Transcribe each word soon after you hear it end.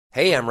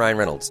Hey, I'm Ryan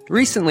Reynolds.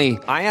 Recently,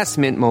 I asked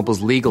Mint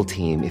Mobile's legal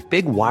team if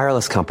big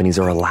wireless companies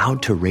are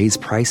allowed to raise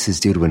prices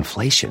due to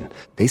inflation.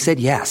 They said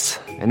yes.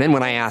 And then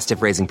when I asked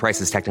if raising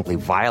prices technically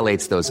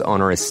violates those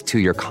onerous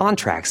two-year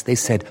contracts, they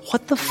said,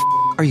 "What the f***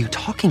 are you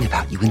talking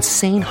about, you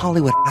insane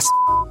Hollywood ass?"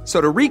 So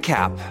to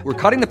recap, we're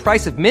cutting the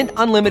price of Mint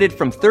Unlimited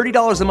from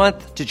 $30 a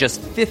month to just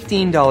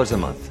 $15 a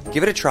month.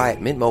 Give it a try at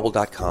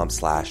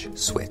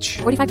mintmobile.com/switch.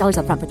 $45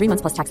 up front for 3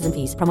 months plus taxes and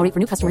fees. Promo rate for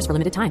new customers for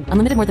limited time.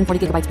 Unlimited more than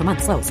 40 gigabytes per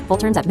month. Slows full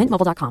terms at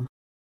mintmobile.com.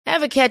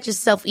 Ever catch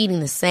yourself eating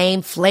the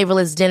same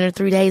flavorless dinner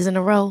 3 days in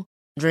a row?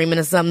 Dreaming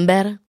of something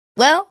better?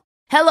 Well,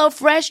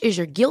 HelloFresh is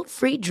your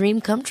guilt-free dream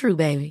come true,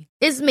 baby.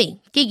 It's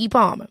me, Keke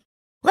Palmer.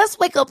 Let's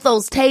wake up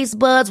those taste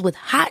buds with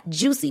hot,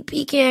 juicy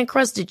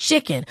pecan-crusted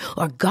chicken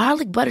or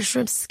garlic butter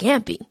shrimp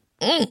scampi.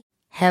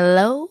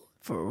 Hello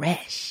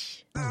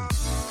Fresh.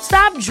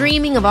 Stop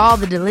dreaming of all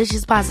the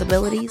delicious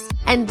possibilities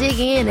and dig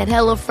in at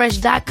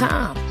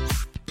HelloFresh.com.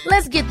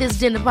 Let's get this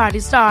dinner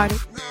party started.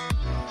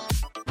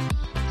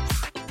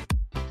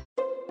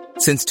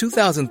 Since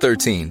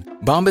 2013,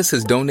 Bombas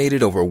has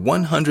donated over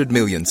 100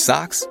 million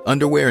socks,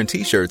 underwear, and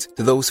T-shirts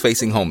to those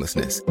facing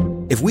homelessness.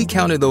 If we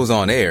counted those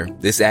on air,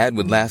 this ad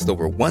would last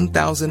over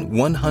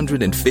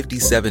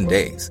 1,157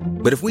 days.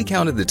 But if we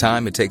counted the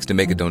time it takes to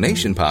make a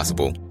donation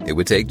possible, it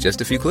would take just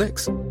a few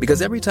clicks.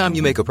 Because every time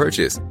you make a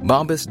purchase,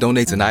 Bombas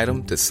donates an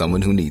item to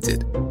someone who needs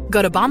it.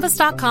 Go to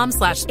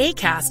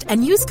bombas.com/ACAST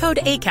and use code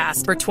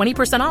ACAST for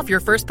 20% off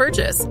your first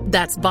purchase.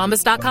 That's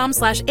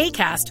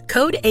bombas.com/ACAST,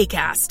 code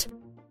ACAST.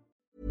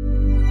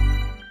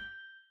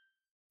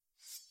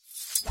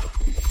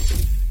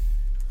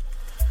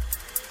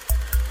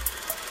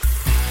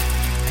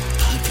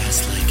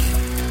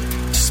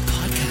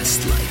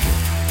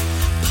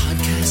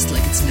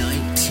 Like it's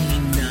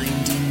 1999.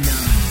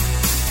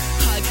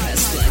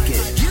 Podcast like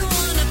it. You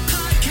want a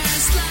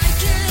podcast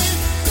like it?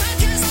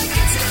 Podcast like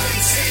it's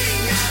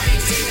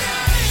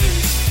 1999.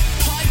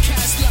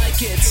 Podcast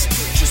like it.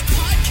 Just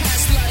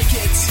podcast like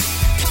it.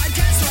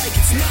 Podcast like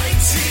it's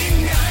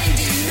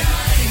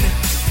 1999.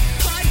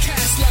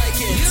 Podcast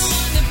like it. You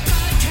want a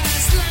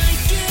podcast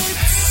like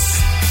it's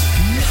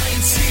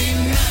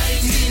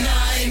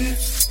 1999.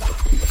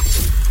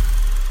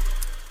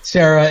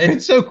 Sarah,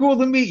 it's so cool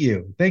to meet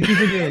you. Thank you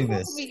for doing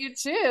this. Cool to meet you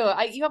too.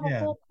 You have a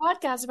whole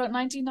podcast about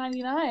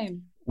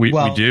 1999. We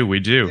do.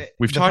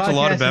 We've talked a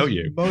lot about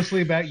you.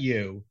 Mostly about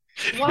you.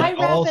 Why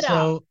wrap it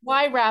up?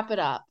 Why wrap it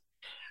up?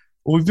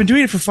 Well, we've been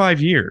doing it for 5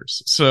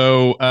 years,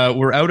 so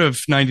we're out of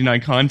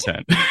 99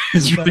 content.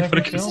 It's really what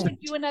it comes to.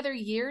 Do another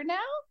year now?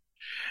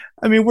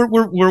 I mean,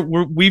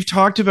 we've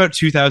talked about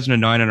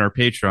 2009 on our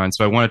Patreon,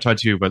 so I want to talk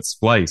to you about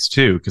Splice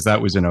too, because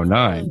that was in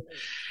 09. Oh,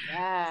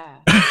 yeah.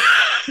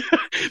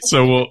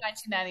 So we'll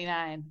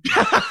 1999.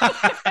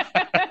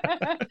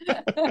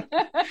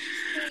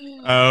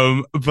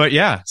 But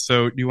yeah,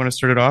 so do you want to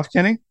start it off,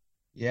 Kenny?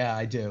 Yeah,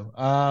 I do.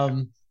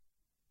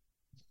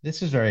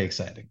 This is very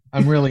exciting.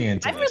 I'm really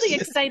into I'm really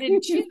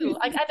excited too.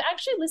 I've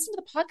actually listened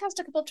to the podcast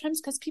a couple of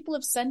times because people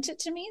have sent it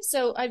to me.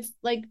 So I've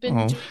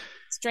been doing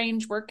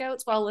strange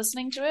workouts while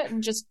listening to it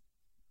and just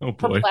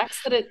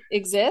perplexed that it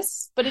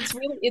exists. But it's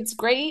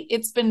great.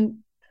 It's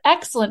been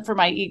excellent for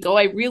my ego.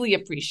 I really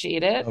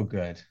appreciate it. Oh,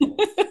 good.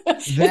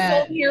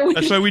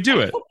 That's why we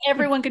do it.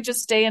 Everyone could just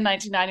stay in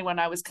 1991.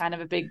 I was kind of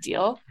a big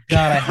deal.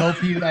 God, I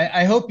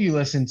hope you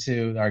listen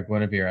to our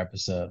Guinevere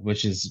episode,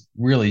 which is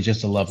really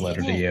just a love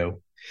letter to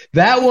you.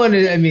 That one,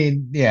 I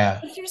mean, yeah.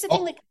 But here's the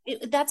thing: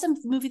 that's a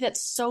movie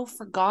that's so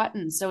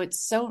forgotten. So it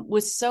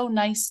was so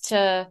nice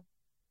to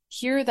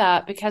hear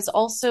that, because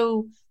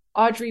also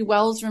Audrey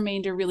Wells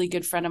remained a really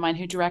good friend of mine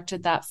who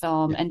directed that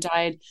film and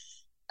died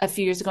a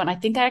few years ago. And I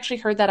think I actually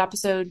heard that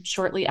episode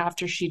shortly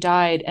after she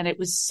died, and it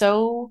was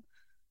so.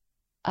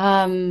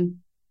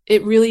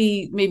 It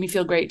really made me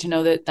feel great to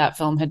know that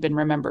film had been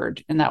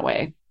remembered in that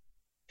way.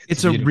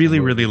 It's a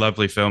really, really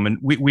lovely film, and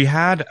we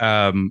had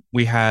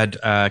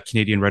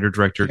Canadian writer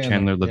director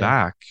Chandler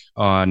Levac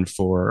on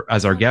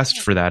as our guest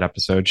for that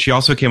episode. She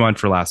also came on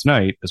for last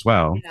night as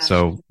well. Yeah,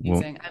 so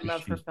I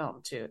love her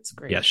film too. It's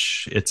great.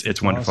 Yes,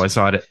 it's wonderful.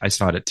 Awesome. I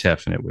saw it at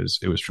TIFF, and it was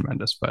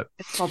tremendous. But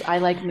it's called I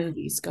Like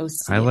Movies. Go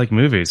see. I Like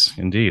Movies,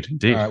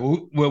 indeed. All right.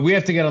 Well, we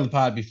have to get on the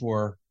pod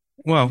before.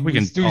 Well, we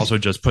can also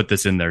just put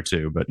this in there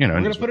too, but we're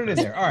going to put it in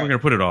there. All right, we're going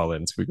to put it all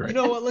in. It's going to be great.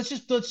 You know what? Let's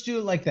do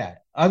it like that.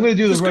 I'm going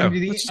to do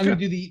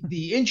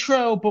the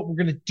intro, but we're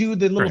going to do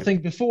the little thing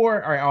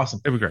before. All right,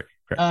 awesome. It'll be great.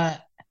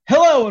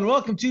 Hello and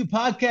welcome to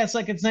Podcast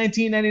Like It's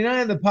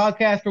 1999, the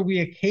podcast where we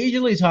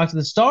occasionally talk to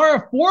the star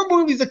of 4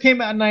 movies that came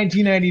out in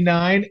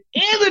 1999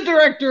 and the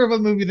director of a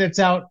movie that's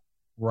out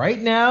right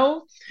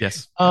now.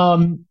 Yes.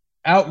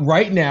 Out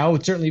right now.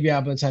 It'd certainly be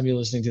out by the time you're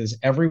listening to this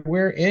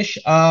everywhere-ish.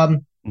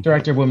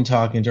 Director of Women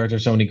Talking, director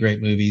of so many great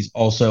movies,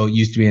 also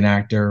used to be an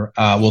actor.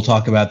 We'll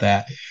talk about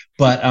that.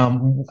 But, I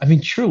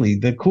mean, truly,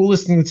 the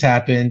coolest thing that's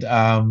happened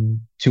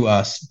to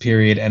us,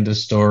 period, end of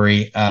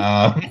story.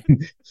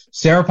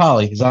 Sarah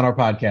Polley is on our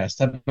podcast.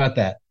 How about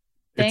that?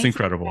 It's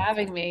incredible. Thank you for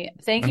having me.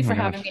 Thank you for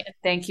having me. And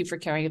thank you for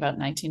caring about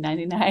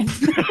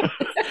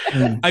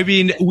 1999. I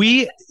mean,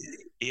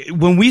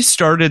 when we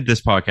started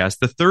this podcast,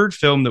 the third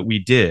film that we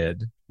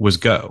did was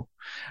Go.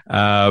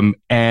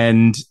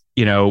 And,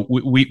 you know,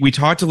 we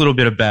talked a little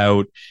bit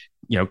about,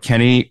 you know,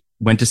 Kenny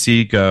went to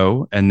see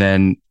Go and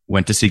then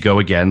went to see Go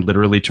again,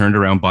 literally turned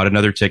around, bought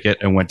another ticket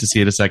and went to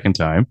see it a second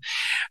time.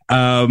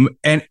 And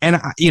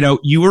you know,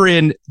 you were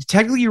in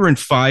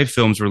 5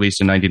 films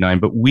released in 99,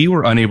 but we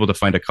were unable to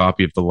find a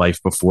copy of The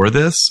Life before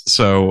this.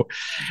 So,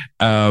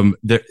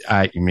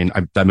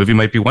 that movie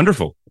might be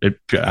wonderful,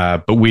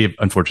 but we have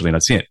unfortunately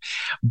not seen it.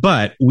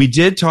 But we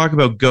did talk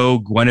about Go,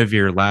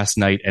 Guinevere, Last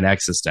Night, and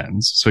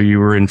Existenz. So you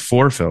were in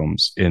 4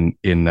 films in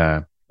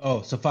 5,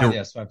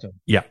 yes, 5 films.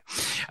 Yeah.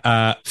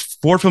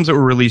 4 films that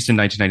were released in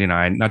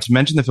 1999, not to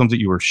mention the films that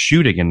you were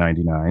shooting in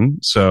 99.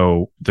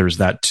 So there's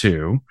that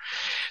too.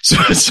 So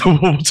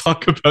we'll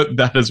talk about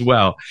that as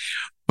well.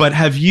 But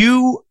have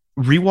you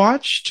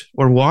rewatched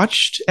or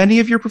watched any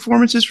of your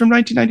performances from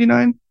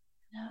 1999?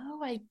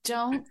 No, I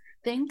don't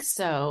think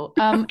so.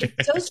 Okay.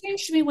 It's so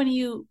strange to me when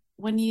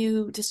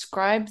you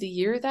describe the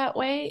year that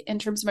way in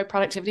terms of my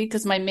productivity,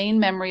 because my main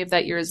memory of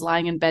that year is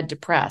lying in bed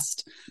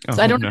depressed.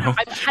 So I don't know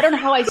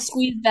how I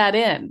squeezed that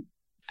in.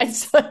 I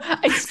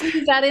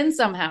squeezed that in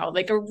somehow,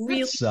 like a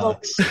real.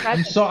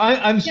 I'm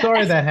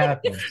sorry that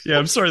happened. Yeah,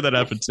 I'm sorry that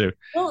happened too.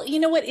 Well, you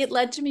know what? It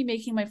led to me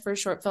making my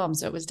first short film,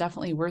 so it was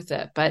definitely worth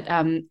it. But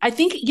I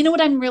think, you know what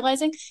I'm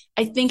realizing?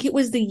 I think it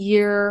was the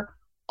year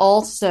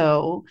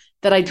also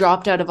that I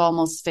dropped out of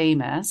Almost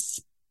Famous.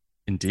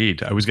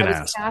 Indeed. I was going to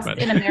ask. I was cast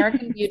in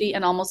American Beauty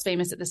and Almost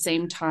Famous at the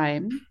same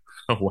time.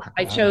 Oh, wow.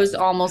 I chose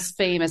Almost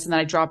Famous and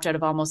then I dropped out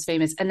of Almost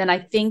Famous. And then I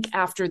think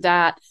after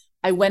that,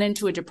 I went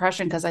into a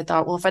depression because I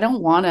thought, well, if I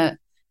don't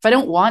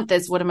want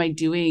this, what am I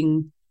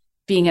doing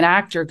being an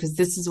actor? Because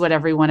this is what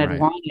everyone had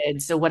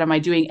wanted. So what am I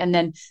doing? And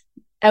then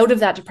out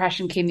of that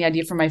depression came the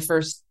idea for my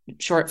first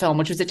short film,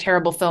 which was a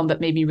terrible film that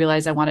made me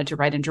realize I wanted to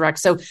write and direct.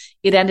 So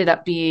it ended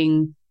up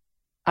being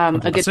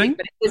a good thing,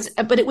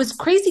 but it was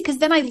crazy because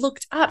then I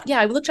looked up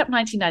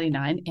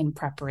 1999 in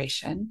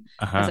preparation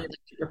as I like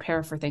to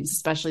prepare for things,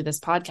 especially this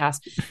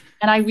podcast,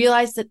 and I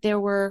realized that there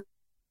were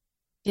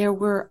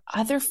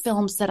other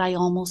films that I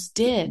almost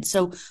did.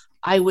 So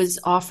I was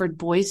offered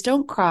Boys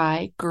Don't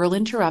Cry, Girl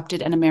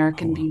Interrupted, and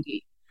American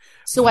Beauty.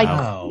 So I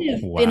could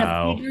have been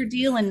a bigger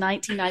deal in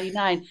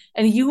 1999,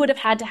 and you would have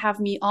had to have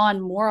me on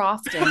more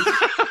often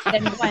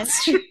than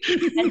once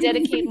and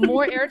dedicate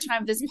more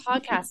airtime of this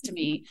podcast to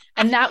me,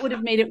 and that would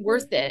have made it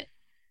worth it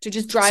to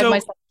just drive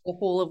myself to the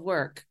whole of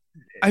work.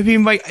 I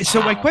mean, my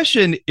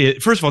question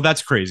is, first of all,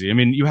 that's crazy. I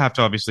mean, you have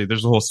to obviously,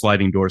 there's a whole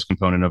sliding doors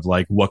component of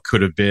like what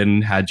could have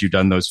been had you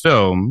done those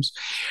films.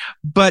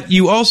 But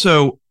you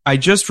also, I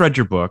just read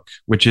your book,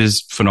 which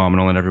is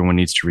phenomenal, and everyone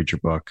needs to read your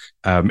book.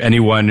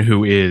 Anyone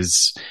who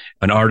is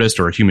an artist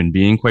or a human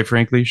being, quite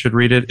frankly, should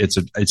read it.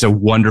 It's a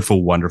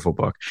wonderful, wonderful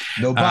book.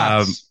 No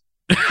bots.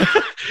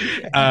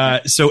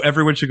 So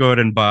everyone should go ahead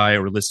and buy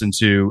or listen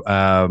to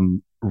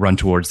Run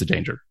Towards the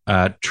Danger.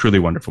 Truly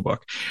wonderful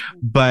book.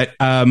 But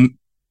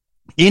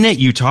in it,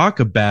 you talk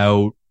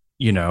about,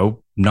 you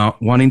know,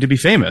 not wanting to be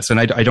famous. And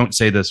I don't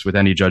say this with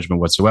any judgment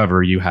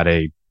whatsoever. You had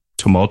a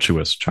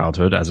tumultuous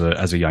childhood as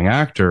a young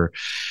actor.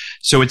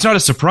 So it's not a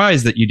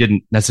surprise that you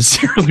didn't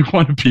necessarily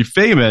want to be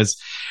famous,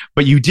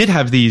 but you did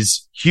have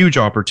these huge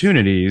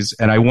opportunities.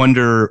 And I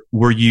wonder,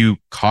 were you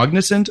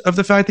cognizant of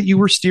the fact that you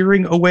were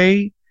steering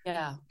away?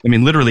 Yeah. I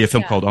mean, literally a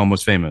film called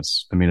Almost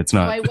Famous. I mean, it's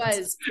not. No, I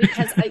was,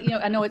 because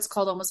I know it's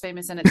called Almost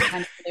Famous, and it's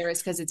kind of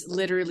hilarious because it's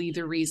literally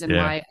the reason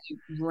why I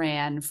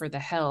ran for the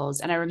hills.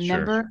 And I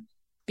remember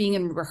being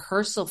in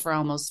rehearsal for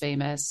Almost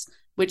Famous,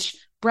 which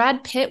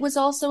Brad Pitt was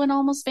also in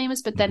Almost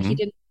Famous, but then he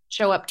didn't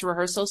show up to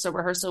rehearsal. So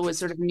rehearsal was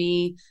sort of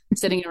me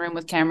sitting in a room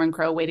with Cameron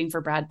Crowe waiting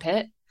for Brad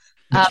Pitt.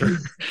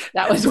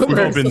 That was what we've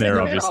all been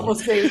there, obviously.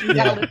 Almost Famous. We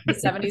yelled the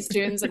 70s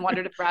tunes and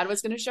wondered if Brad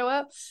was going to show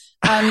up.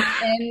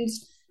 And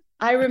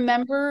I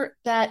remember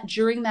that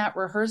during that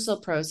rehearsal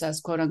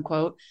process, quote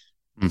unquote,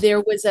 there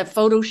was a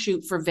photo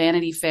shoot for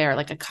Vanity Fair,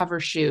 like a cover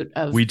shoot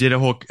of. We did a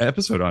whole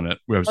episode on it.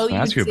 I was going to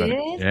ask you about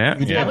it. Yeah.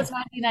 That was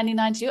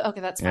 1999 too.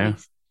 Okay, that's funny.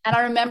 And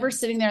I remember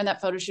sitting there in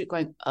that photo shoot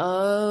going,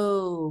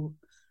 oh,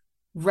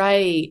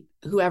 right.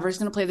 Whoever's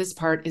going to play this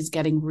part is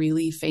getting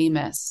really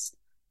famous.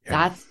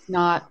 Yeah. That's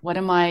not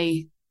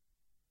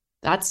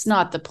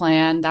the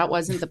plan. That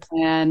wasn't the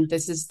plan.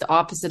 This is the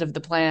opposite of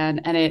the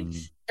plan. And it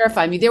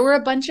terrified me. There were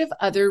a bunch of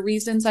other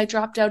reasons I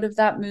dropped out of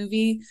that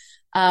movie.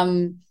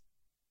 But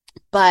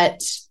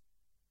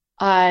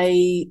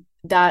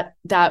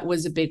that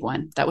was a big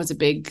one. That was a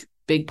big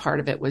part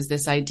of it, was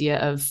this idea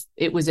of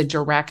it was a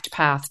direct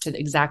path to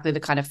exactly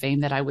the kind of fame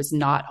that I was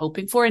not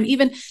hoping for. And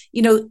even,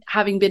 you know,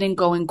 having been in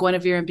Going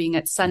Guinevere and being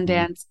at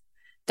Sundance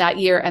that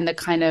year, and the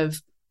kind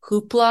of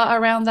hoopla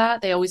around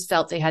that, they always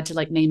felt they had to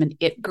like name an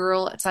it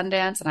girl at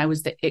Sundance, and I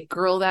was the it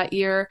girl that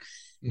year.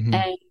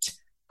 And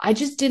I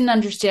just didn't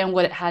understand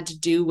what it had to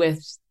do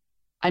with,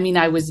 I mean,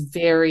 I was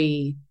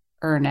very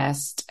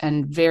earnest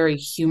and very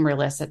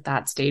humorless at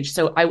that stage.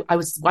 So I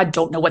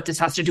don't know what this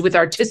has to do with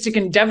artistic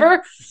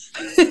endeavor.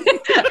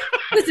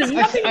 This is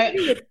nothing to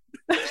do with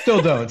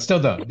Still don't.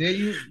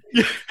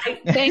 I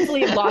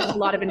thankfully lost a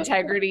lot of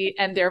integrity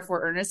and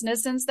therefore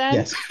earnestness since then.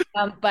 Yes.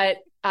 But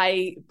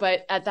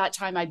at that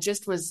time, I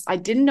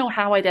didn't know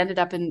how I'd ended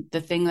up in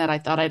the thing that I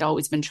thought I'd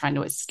always been trying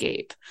to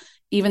escape.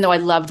 Even though I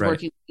loved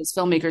working with these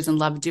filmmakers and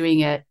loved doing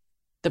it,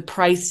 the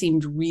price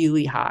seemed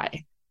really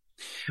high.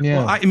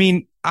 Yeah.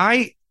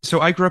 Well, so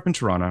I grew up in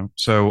Toronto,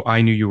 so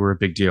I knew you were a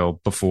big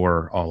deal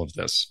before all of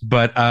this.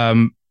 But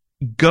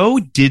Go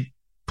did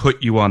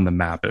put you on the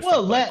map,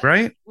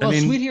 right? Well,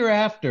 Sweet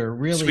Hereafter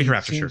really Sweet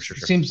Hereafter, seems, sure.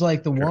 seems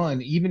like the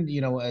one. Even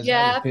as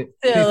yeah, I was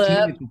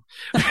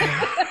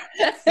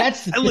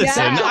 15.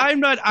 Listen,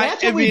 I'm not.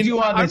 That's what we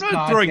do on I'm this not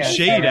podcast. throwing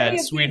shade at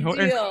Sweet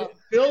Hereafter.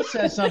 Phil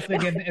says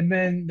something, and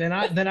then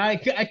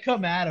I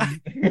come at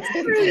him,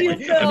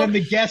 and then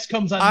the guest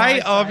comes on.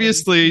 I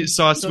obviously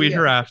saw Sweet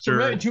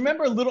Hereafter. Do you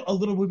remember a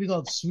little movie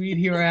called Sweet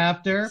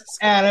Hereafter?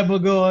 Adam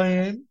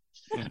McGowan.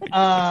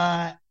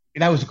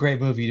 That was a great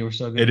movie. You were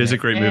so good. It is a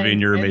great movie, and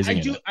you're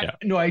amazing.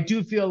 I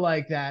do feel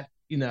like that.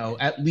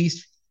 At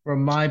least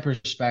from my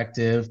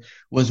perspective,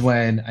 was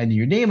when I knew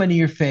your name, I knew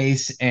your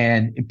face,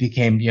 and it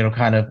became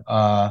kind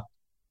of.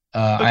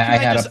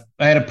 I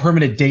had a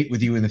permanent date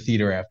with you in the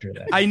theater after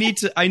that. I need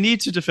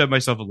to defend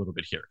myself a little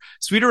bit here.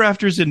 Sweet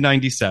Hereafter's in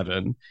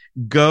 '97.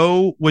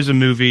 Go was a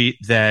movie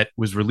that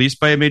was released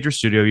by a major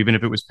studio, even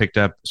if it was picked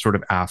up sort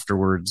of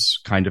afterwards,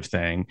 kind of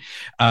thing.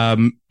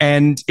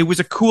 And it was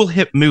a cool,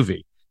 hip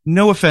movie.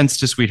 No offense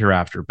to Sweet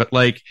Hereafter, but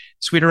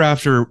Sweet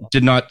Hereafter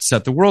did not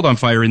set the world on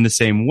fire in the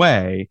same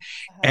way.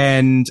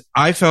 And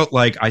I felt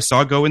like I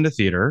saw Go in the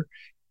theater.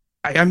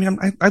 I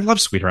love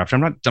Sweet Hereafter.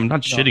 I'm not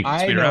shitting on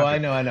Sweet Hereafter. I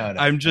know.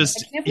 I'm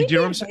just. I can't believe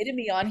they invited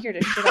me on here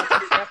to shit on Sweet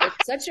Hereafter.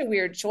 It's such a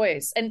weird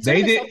choice. And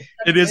they did.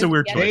 It is a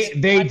weird choice.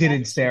 They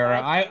didn't,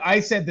 Sarah.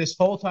 I said this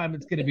whole time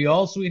it's going to be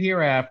all Sweet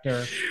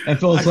Hereafter, and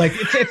Phil's like,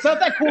 it's not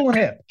that cool and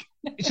hip.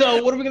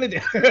 So what are we going to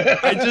do?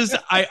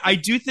 I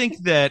do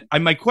think that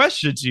my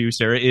question to you,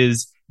 Sarah,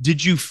 is: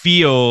 did you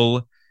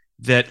feel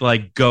that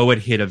Go had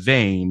hit a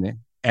vein,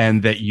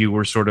 and that you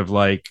were sort of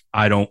like,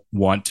 I don't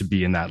want to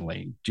be in that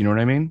lane? Do you know what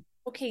I mean?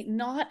 Okay,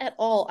 not at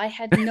all. I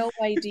had no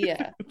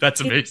idea. That's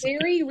amazing. It's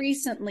very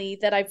recently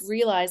that I've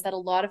realized that a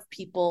lot of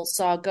people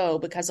saw Go,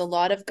 because a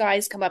lot of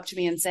guys come up to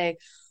me and say,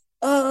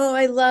 "Oh,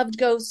 I loved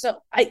Go." So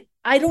I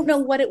don't know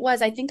what it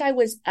was. I think I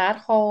was at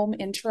home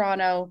in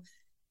Toronto,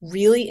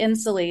 really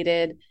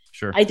insulated.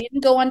 Sure. I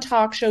didn't go on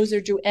talk shows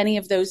or do any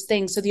of those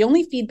things. So the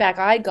only feedback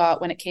I got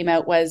when it came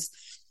out was,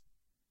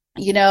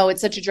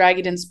 it's such a drag,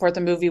 you didn't support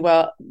the movie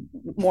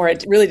more.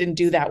 It really didn't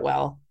do that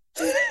well.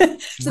 So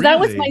really? That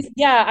was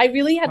I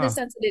really had the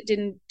sense that it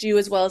didn't do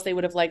as well as they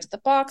would have liked at the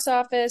box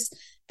office,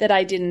 that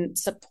I didn't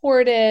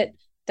support it,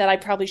 that I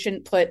probably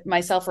shouldn't put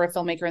myself or a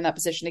filmmaker in that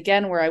position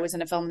again, where I was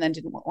in a film and then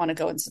didn't want to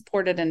go and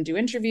support it and do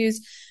interviews.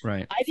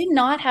 Right. I did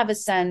not have a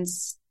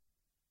sense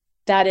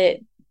that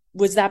it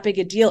was that big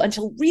a deal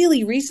until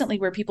really recently,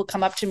 where people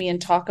come up to me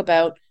and talk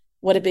about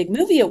what a big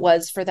movie it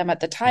was for them at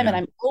the time. And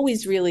I'm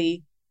always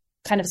really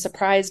kind of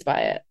surprised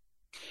by it.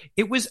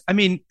 It was,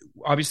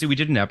 obviously we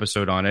did an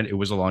episode on it. It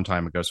was a long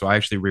time ago. So I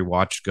actually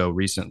rewatched Go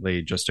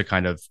recently just to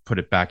kind of put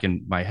it back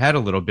in my head a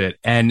little bit.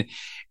 And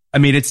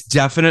it's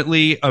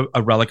definitely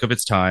a relic of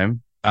its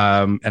time.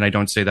 And I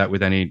don't say that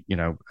with any,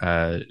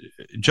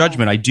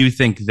 judgment. I do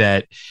think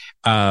that,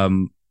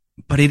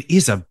 but it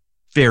is a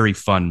very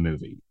fun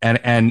movie.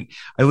 And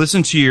I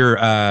listened to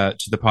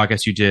to the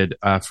podcast you did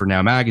for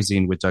Now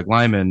Magazine with Doug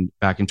Liman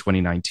back in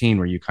 2019,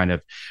 where you kind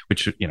of,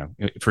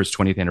 for his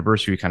 20th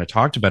anniversary, you kind of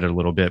talked about it a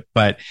little bit.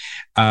 But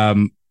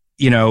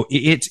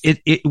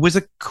it was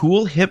a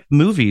cool, hip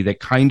movie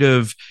that kind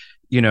of,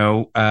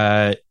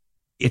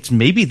 it's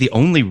maybe the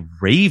only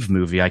rave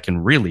movie I can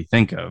really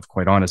think of,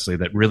 quite honestly,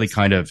 that really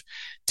kind of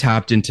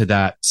tapped into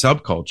that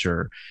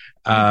subculture.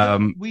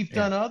 We've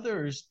done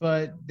others,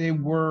 but they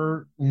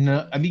were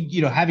not,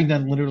 having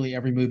done literally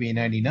every movie in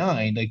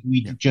 99,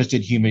 we just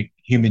did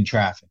human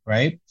traffic,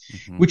 right?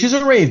 Mm-hmm. Which is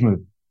a rave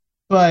movie,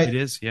 but it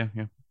is,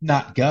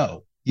 not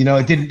Go.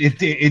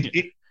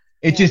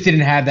 It just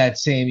didn't have that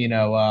same,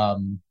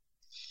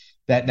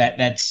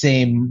 that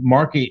same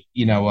market,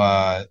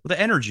 the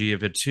energy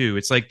of it too.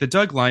 It's like the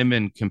Doug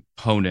Liman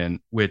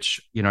component,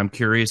 which, I'm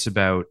curious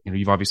about,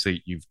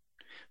 you've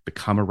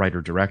become a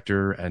writer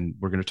director, and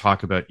we're going to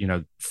talk about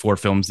 4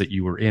 films that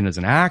you were in as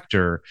an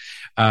actor,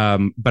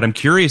 but I'm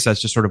curious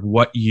as to sort of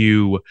what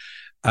you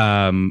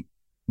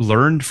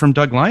learned from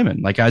Doug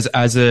Liman.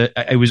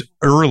 It was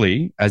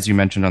early, as you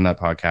mentioned on that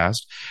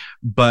podcast,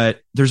 but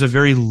there's a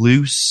very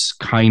loose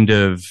kind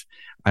of,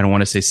 I don't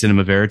want to say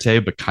cinema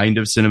verite, but kind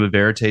of cinema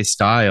verite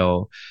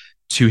style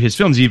to his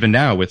films. Even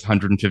now with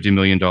 $150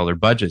 million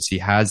budgets, he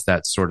has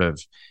that sort of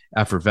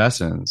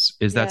effervescence.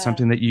 Is that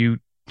something that you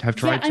have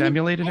tried to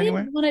emulate in any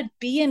way? I didn't want to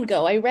be in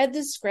Go. I read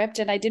the script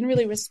and I didn't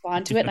really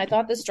respond to it. And I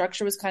thought the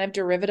structure was kind of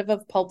derivative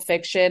of Pulp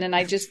Fiction. And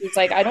I just was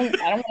like, I don't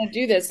want to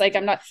do this.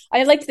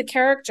 I liked the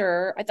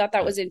character. I thought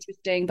that was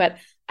interesting, but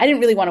I didn't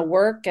really want to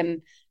work.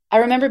 And I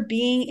remember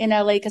being in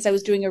LA because I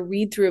was doing a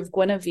read through of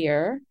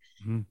Guinevere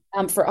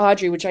for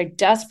Audrey, which I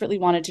desperately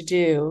wanted to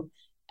do.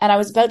 And I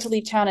was about to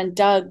leave town, and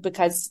Doug,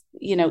 because,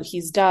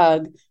 he's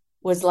Doug,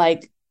 was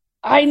like,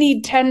 I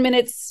need 10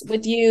 minutes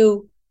with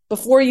you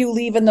before you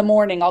leave in the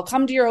morning. I'll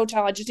come to your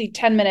hotel. I just need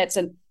 10 minutes.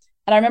 And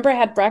I remember I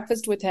had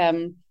breakfast with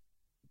him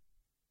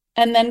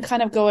and then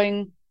kind of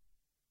going,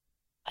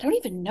 I don't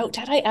even know.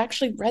 Did I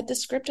actually read the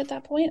script at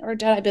that point, or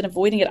did I been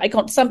avoiding it? I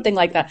can't, something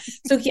like that.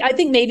 So I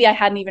think maybe I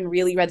hadn't even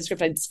really read the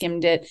script. I'd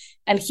skimmed it.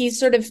 And he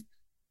sort of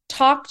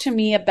talked to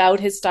me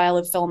about his style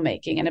of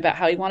filmmaking and about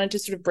how he wanted to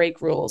sort of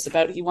break rules,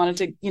 about he wanted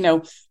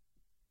to,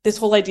 this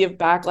whole idea of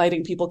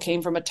backlighting people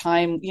came from a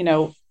time,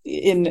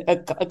 in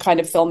a kind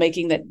of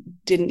filmmaking that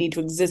didn't need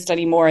to exist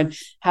anymore, and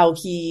how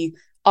he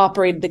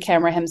operated the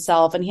camera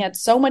himself. And he had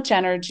so much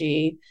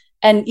energy.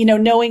 And,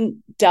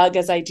 knowing Doug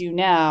as I do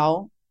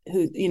now,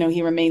 who,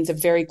 he remains a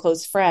very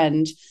close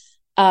friend,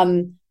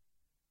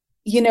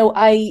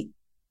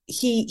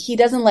 he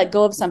doesn't let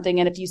go of something.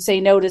 And if you say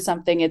no to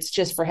something, it's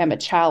just for him a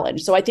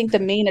challenge. So I think the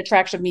main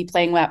attraction of me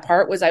playing that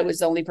part was I was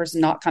the only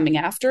person not coming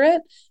after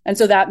it. And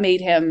so that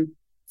made him,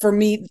 for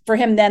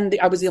him then,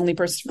 I was the only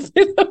person to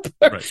play the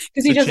part,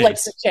 because he just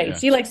likes to chase. Yeah.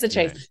 He likes to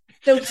chase.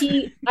 Yeah. So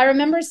I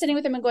remember sitting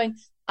with him and going,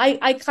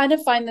 I kind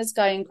of find this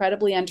guy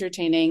incredibly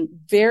entertaining,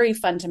 very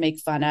fun to make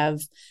fun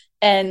of.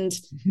 And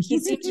he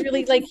seems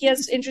really like he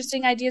has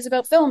interesting ideas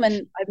about film.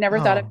 And I've never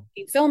thought of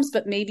making films,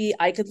 but maybe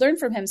I could learn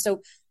from him.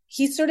 So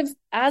he sort of,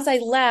 as I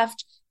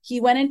left, he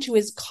went into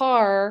his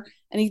car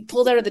and he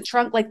pulled out of the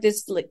trunk like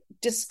this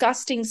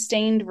disgusting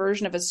stained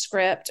version of a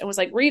script and was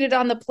like, read it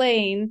on the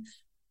plane.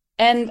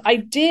 And I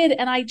did.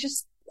 And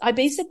I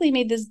basically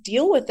made this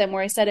deal with him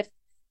where I said,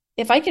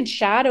 if I can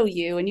shadow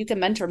you and you can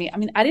mentor me. I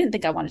mean, I didn't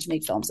think I wanted to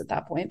make films at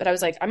that point, but I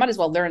was like, I might as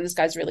well learn. This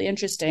guy's really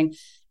interesting.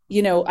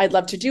 I'd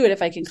love to do it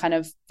if I can kind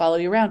of follow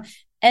you around.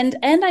 And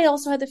I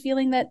also had the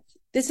feeling that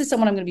this is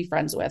someone I'm going to be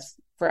friends with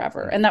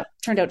forever. And that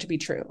turned out to be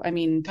true. I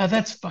mean,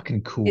 that's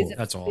fucking cool.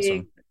 That's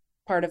awesome.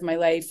 Part of my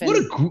life. And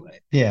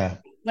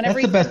whenever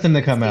that's the best thing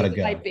to come out of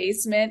my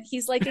basement,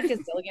 he's like a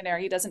gazillionaire.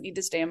 He doesn't need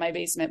to stay in my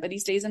basement, but he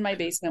stays in my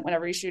basement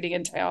whenever he's shooting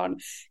in town,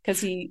 because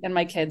he and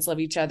my kids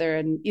love each other.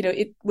 And,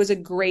 it was a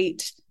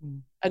great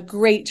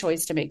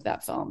choice to make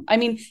that film. I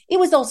mean, it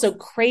was also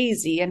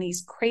crazy, and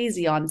he's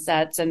crazy on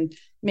sets and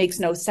makes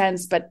no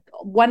sense, but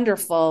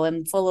wonderful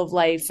and full of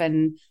life,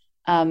 and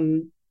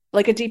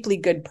like a deeply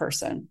good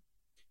person.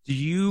 Do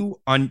you,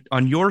 on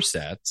your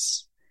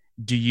sets,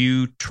 do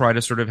you try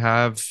to sort of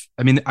have,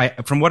 I mean,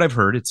 from what I've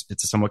heard, it's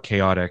a somewhat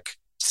chaotic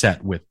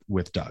set with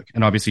Doug,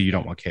 and obviously you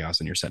don't want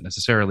chaos in your set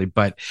necessarily,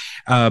 but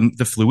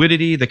the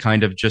fluidity, the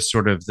kind of just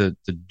sort of the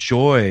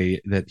joy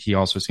that he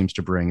also seems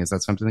to bring, is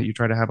that something that you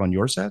try to have on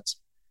your sets?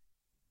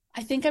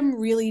 I think I'm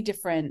really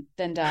different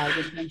than Doug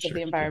in terms of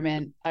the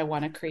environment I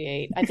want to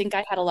create. I think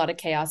I had a lot of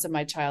chaos in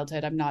my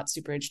childhood. I'm not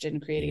super interested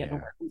in creating a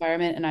work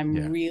environment, and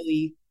I'm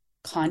really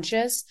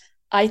conscious.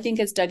 I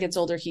think as Doug gets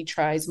older, he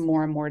tries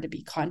more and more to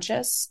be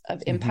conscious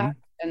of impact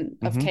and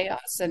of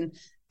chaos.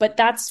 But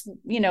that's,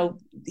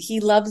 he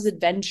loves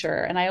adventure.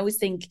 And I always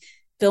think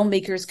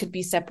filmmakers could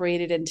be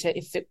separated into,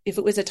 if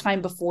it was a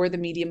time before the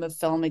medium of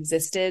film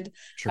existed,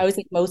 I always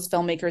think most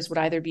filmmakers would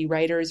either be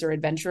writers or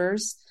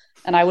adventurers.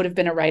 And I would have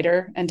been a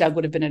writer and Doug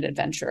would have been an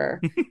adventurer.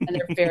 And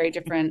they're very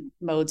different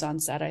modes on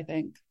set, I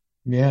think.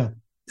 Yeah.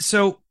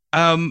 So,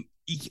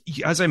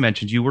 as I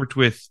mentioned, you worked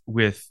with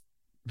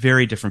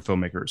very different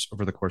filmmakers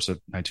over the course of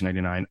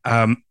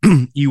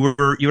 1999. You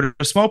had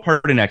a small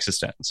part in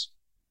eXistenZ,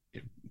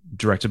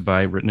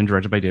 written and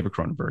directed by David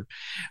Cronenberg.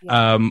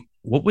 Yeah.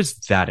 What was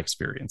that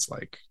experience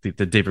like,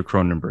 the David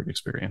Cronenberg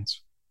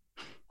experience?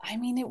 I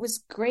mean, it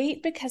was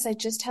great because I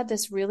just had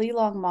this really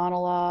long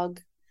monologue.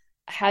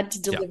 I had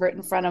to deliver it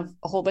in front of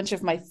a whole bunch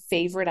of my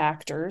favorite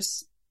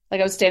actors.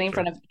 Like I was standing in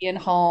front of Ian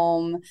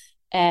Holm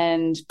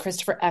and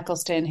Christopher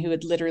Eccleston, who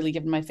had literally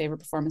given my favorite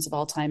performance of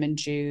all time in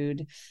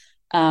Jude.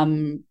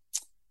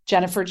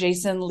 Jennifer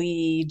Jason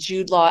Leigh,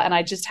 Jude Law, and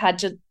I just had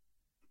to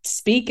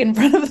speak in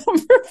front of them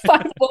for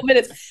 5 full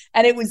minutes,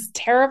 and it was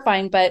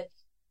terrifying. But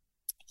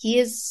he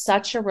is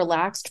such a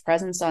relaxed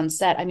presence on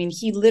set. I mean,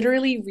 he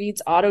literally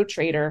reads Auto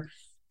Trader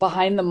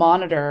behind the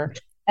monitor,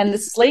 and the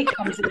slate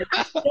comes in, and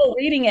he's still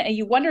reading it, and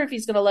you wonder if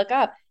he's going to look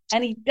up,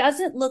 and he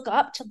doesn't look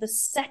up till the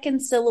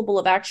second syllable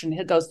of action.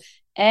 He goes,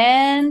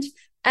 and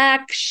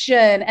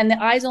action, and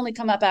the eyes only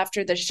come up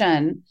after the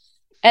shun,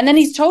 and then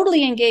he's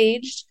totally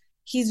engaged.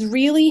 He's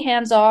really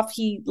hands off.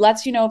 He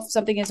lets you know if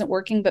something isn't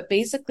working, but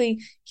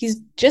basically he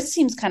just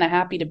seems kind of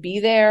happy to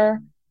be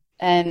there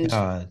and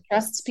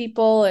trusts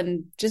people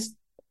and just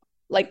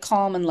like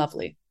calm and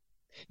lovely.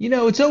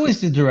 It's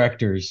always the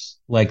directors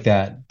like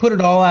that. Put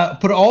it all out,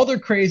 put all their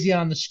crazy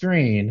on the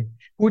screen.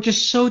 We're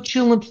just so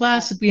chill and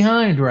placid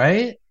behind,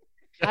 right?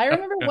 I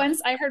remember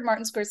once I heard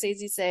Martin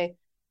Scorsese say,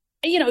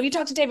 you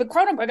talk to David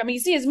Cronenberg, I mean, you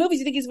see his movies,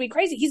 you think he's going to be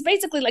crazy. He's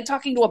basically like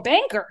talking to a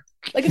banker.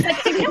 Like it's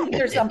like him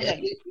or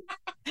something.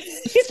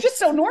 He's just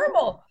so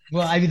normal.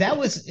 Well, I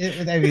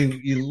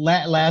mean,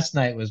 last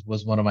night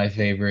was one of my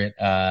favorite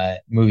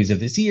movies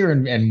of this year,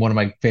 and one of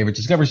my favorite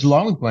discoveries,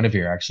 along with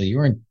Guinevere, actually. You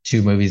were in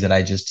 2 movies that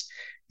I just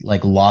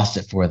like lost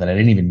it for that I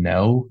didn't even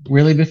know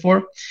really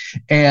before.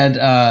 And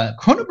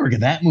Cronenberg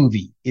in that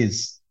movie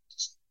is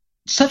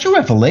such a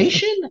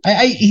revelation.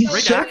 He's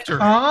Great so actor.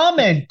 calm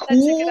and Such a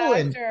good cool,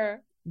 and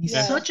actor. he's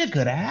Yeah. such a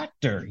good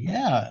actor.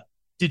 Yeah.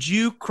 Did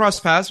you cross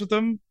paths with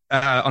him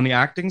on the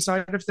acting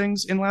side of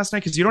things in Last Night?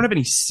 Because you don't have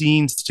any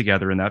scenes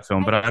together in that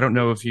film, but I don't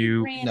know if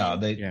you. Ran No,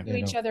 into they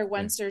each don't. other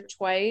once or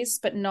twice,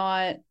 but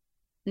not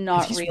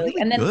He's really.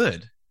 And then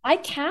good. I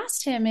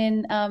cast him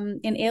in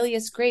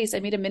Alias Grace.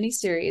 I made a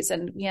miniseries,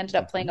 and he ended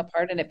up playing a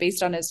part in it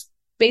based on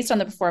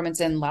the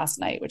performance in Last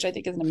Night, which I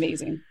think is an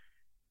amazing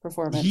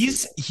performance.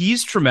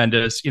 He's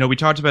tremendous. You know, we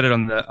talked about it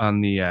on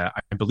the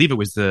I believe it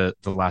was the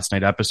Last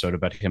Night episode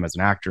about him as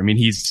an actor. I mean,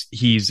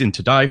 he's in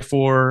To Die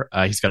For.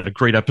 He's got a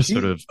great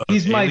episode of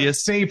He's my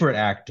Alias. favorite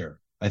actor,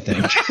 I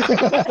think.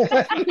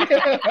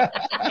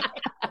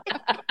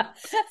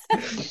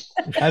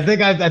 I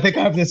think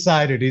I've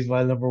decided he's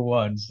my number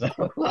one. So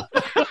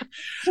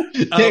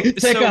take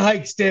so- a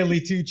hike,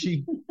 Stanley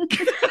Tucci.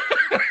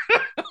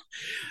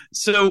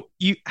 So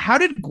how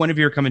did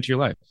Guinevere come into your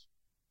life?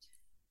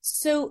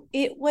 So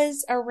it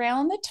was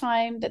around the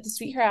time that The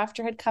Sweet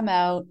Hereafter had come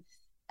out,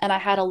 and I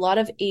had a lot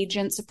of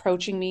agents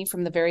approaching me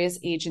from the various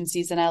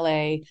agencies in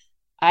LA.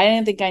 I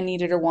didn't think I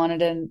needed or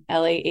wanted an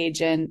LA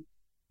agent.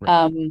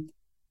 Right.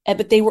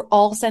 But they were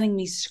all sending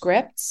me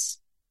scripts,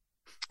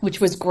 which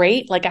was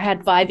great. Like I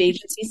had 5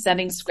 agencies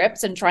sending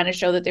scripts and trying to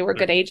show that they were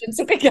good agents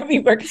who could get me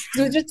work.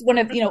 So it was just one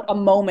of, a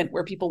moment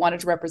where people wanted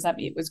to represent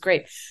me. It was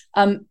great.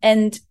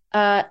 And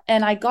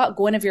I got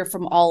Guinevere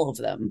from all of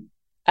them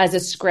as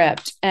a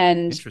script.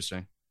 And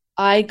Interesting.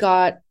 I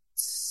got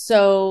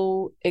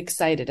so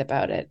excited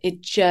about it.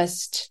 It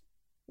just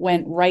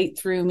went right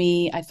through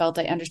me. I felt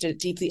I understood it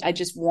deeply. I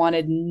just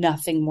wanted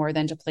nothing more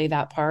than to play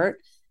that part.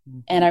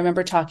 And I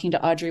remember talking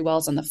to Audrey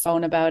Wells on the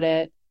phone about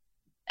it,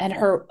 and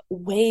her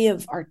way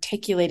of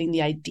articulating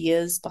the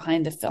ideas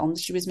behind the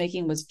films she was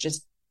making was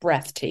just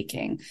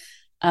breathtaking.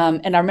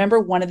 And I remember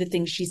one of the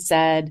things she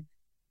said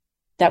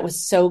that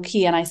was so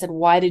key. And I said,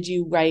 "Why did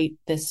you write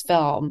this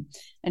film?"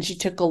 And she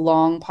took a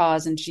long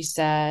pause and she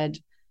said,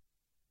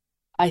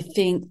 "I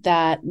think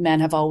that men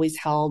have always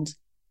held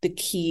the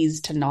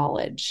keys to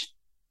knowledge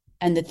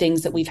and the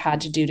things that we've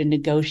had to do to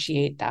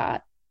negotiate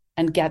that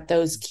and get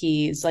those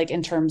keys, like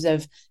in terms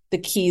of the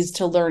keys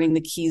to learning,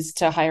 the keys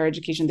to higher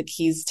education, the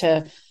keys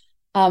to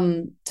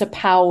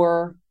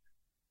power."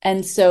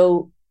 And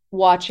so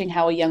watching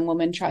how a young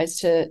woman tries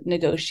to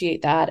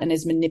negotiate that and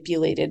is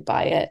manipulated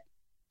by it.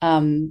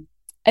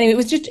 Anyway,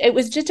 it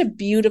was just a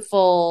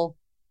beautiful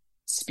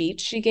speech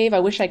she gave.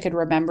 I wish I could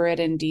remember it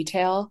in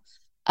detail.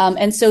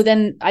 And so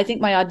then I think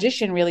my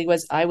audition really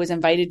was, I was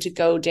invited to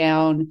go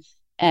down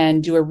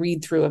and do a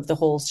read through of the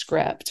whole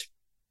script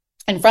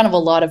in front of a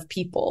lot of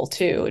people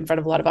too, in front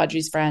of a lot of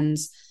Audrey's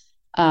friends.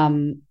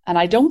 And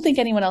I don't think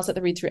anyone else at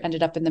the read through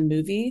ended up in the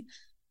movie,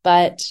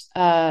 but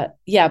by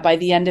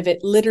the end of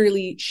it,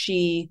 literally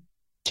she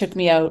took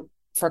me out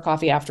for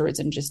coffee afterwards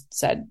and just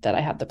said that I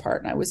had the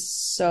part. And I was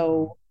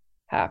so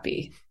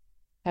happy.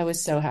 I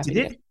was so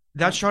happy.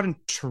 That shot in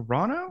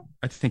Toronto?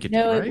 I think it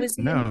No, did, right? it was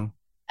no.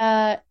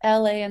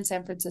 LA and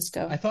San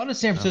Francisco. I thought of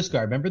San Francisco.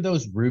 I remember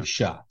those roof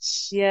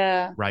shots.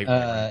 Yeah. Right.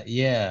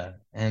 Yeah.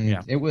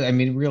 And it was, I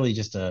mean, really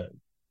just a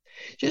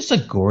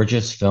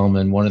gorgeous film,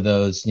 and one of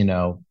those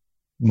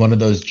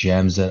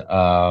gems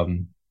that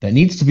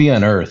needs to be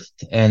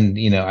unearthed. And,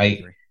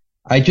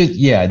 I just,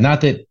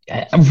 not that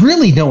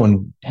really no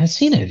one has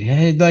seen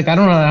it. Like, I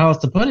don't know how else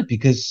to put it,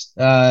 because,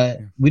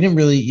 we didn't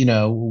really,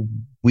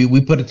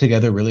 we put it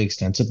together a really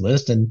extensive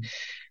list, and,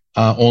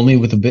 only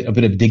with a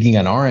bit of digging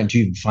on our end to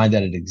even find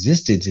that it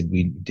existed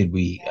did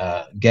we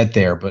get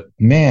there. But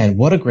man,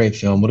 what a great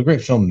film! What a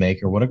great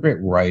filmmaker! What a great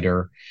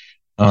writer!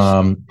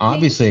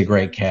 Obviously a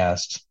great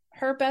cast.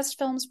 Her best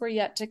films were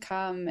yet to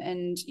come,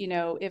 and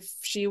if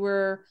she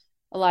were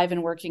alive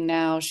and working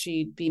now,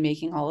 she'd be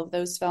making all of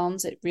those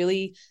films.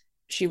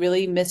 She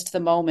really missed the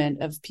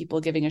moment of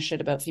people giving a shit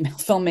about female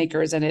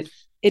filmmakers, and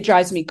it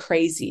drives me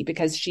crazy,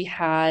 because she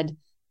had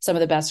some of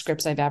the best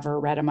scripts I've ever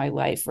read in my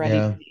life.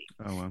 Yeah.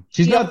 Oh, wow.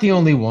 She's not the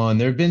only one.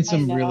 There have been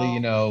some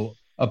really,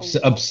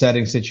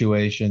 upsetting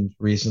situations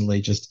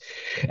recently.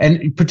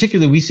 And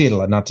particularly, we see it a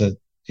lot. Not to,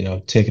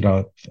 take it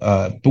off,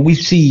 but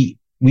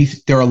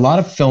there are a lot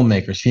of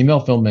filmmakers,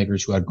 female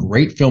filmmakers, who had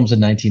great films in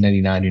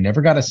 1999 who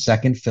never got a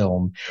second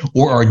film,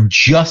 or are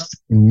just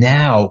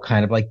now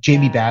kind of like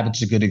Jamie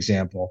Babbitt's a good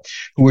example,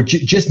 who are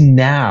just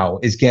now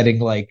is getting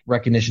like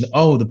recognition.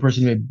 Oh, the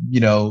person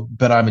who,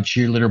 but I'm a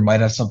cheerleader might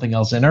have something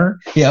else in her.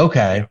 Yeah.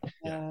 Okay.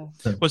 Yeah.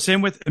 Well,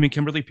 same with,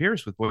 Kimberly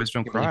Pierce with Boys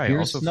Don't Cry.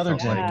 Pierce, also another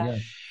example.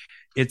 like,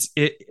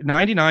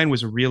 99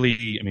 was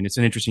it's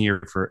an interesting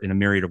year in a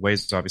myriad of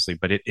ways, obviously,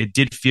 but it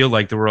did feel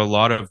like there were a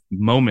lot of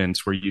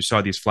moments where you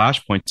saw these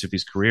flashpoints of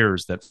these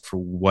careers that for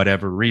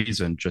whatever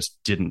reason just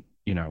didn't,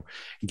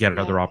 get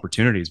other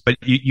opportunities. But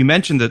you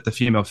mentioned that the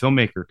female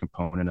filmmaker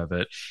component of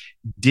it.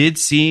 Did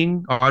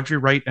seeing Audrey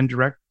write and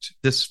direct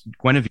this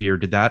Guinevere,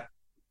 did that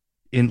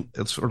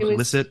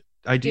elicit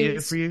idea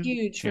for you?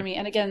 Huge for me.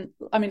 And again,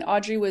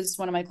 Audrey was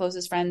one of my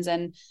closest friends,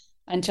 and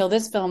until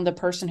this film, the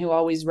person who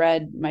always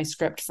read my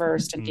script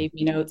first and gave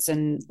me notes,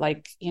 and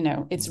like, you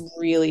know, it's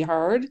really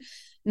hard.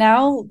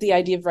 Now the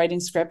idea of writing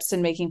scripts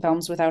and making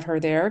films without her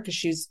there,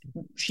 because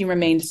she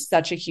remained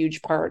such a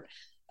huge part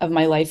of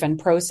my life and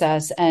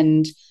process.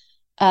 And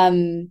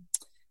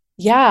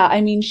yeah,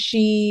 I mean,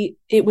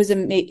 it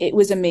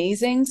was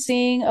amazing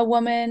seeing a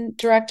woman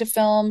direct a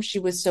film. She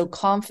was so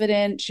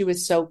confident. She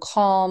was so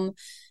calm.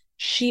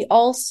 She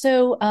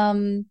also,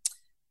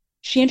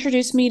 she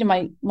introduced me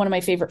to one of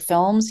my favorite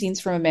films,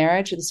 Scenes from a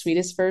Marriage, the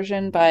Swedish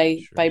version by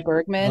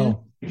Bergman,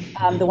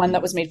 the one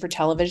that was made for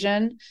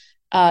television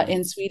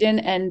in Sweden.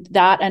 And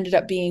that ended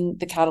up being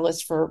the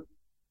catalyst for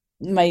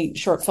my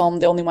short film,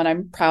 the only one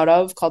I'm proud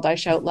of, called I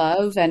Shout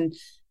Love. And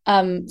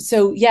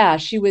so, yeah,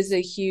 she was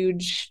a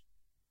huge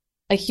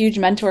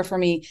mentor for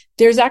me.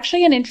 There's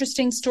actually an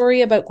interesting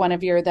story about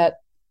Guinevere that,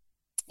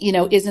 you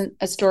know, isn't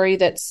a story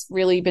that's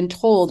really been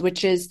told,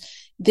 which is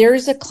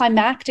there's a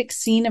climactic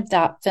scene of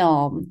that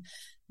film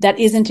that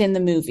isn't in the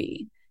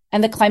movie.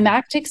 And the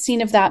climactic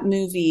scene of that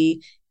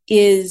movie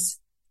is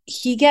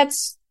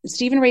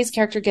Stephen Ray's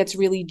character gets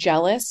really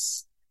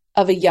jealous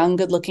of a young,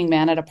 good-looking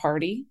man at a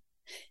party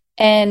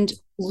and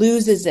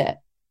loses it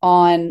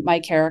on my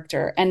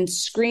character and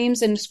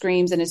screams and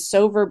screams and is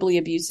so verbally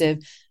abusive.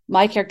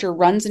 My character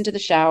runs into the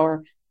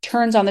shower,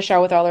 turns on the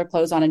shower with all her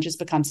clothes on, and just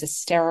becomes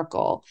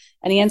hysterical.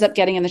 And he ends up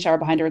getting in the shower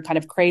behind her and kind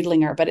of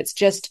cradling her. But it's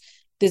just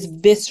this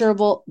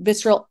visceral,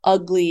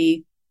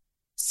 ugly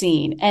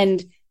scene.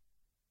 And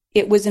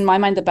it was, in my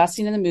mind, the best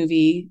scene in the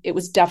movie. It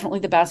was definitely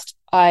the best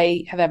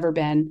I have ever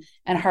been.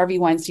 And Harvey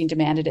Weinstein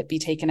demanded it be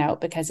taken out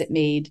because it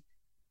made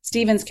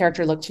Stephen's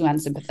character look too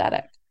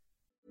unsympathetic.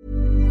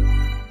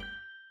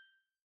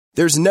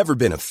 There's never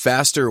been a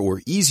faster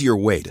or easier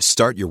way to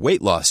start your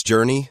weight loss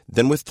journey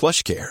than with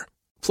PlushCare.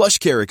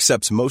 PlushCare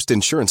accepts most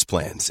insurance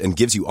plans and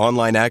gives you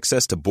online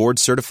access to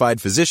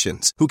board-certified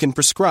physicians who can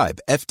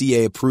prescribe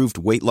FDA-approved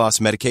weight loss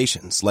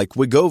medications like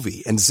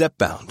Wegovy and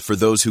Zepbound for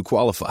those who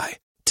qualify.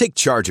 Take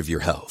charge of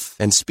your health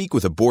and speak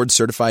with a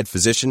board-certified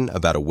physician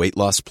about a weight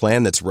loss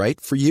plan that's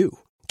right for you.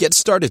 Get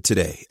started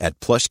today at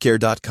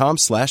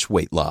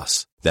plushcare.com/weight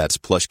loss. That's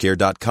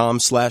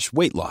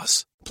plushcare.com/weight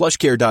loss.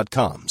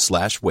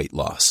 plushcare.com/weight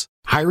loss.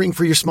 Hiring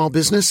for your small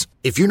business?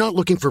 If you're not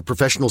looking for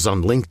professionals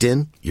on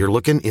LinkedIn, you're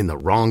looking in the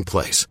wrong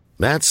place.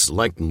 That's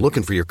like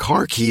looking for your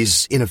car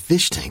keys in a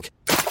fish tank.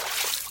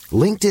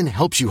 LinkedIn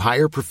helps you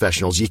hire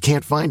professionals you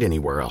can't find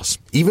anywhere else,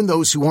 even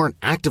those who aren't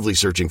actively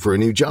searching for a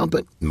new job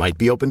but might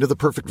be open to the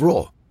perfect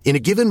role. In a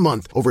given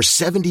month, over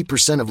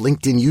 70% of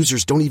LinkedIn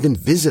users don't even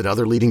visit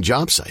other leading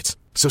job sites.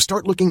 So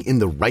start looking in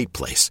the right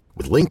place.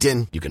 With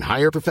LinkedIn, you can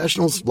hire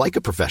professionals like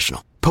a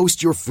professional.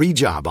 Post your free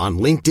job on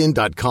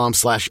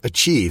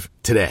linkedin.com/achieve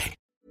today.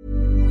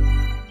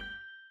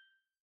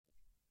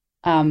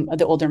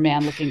 The older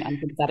man looking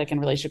unsympathetic in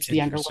relationship to the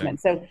younger woman.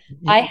 So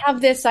I have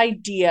this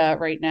idea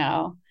right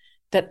now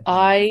that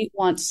I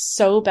want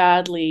so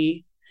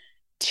badly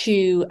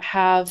to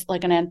have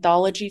like an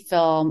anthology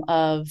film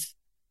of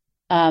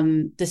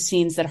the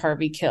scenes that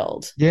Harvey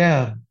killed.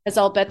 Yeah. Because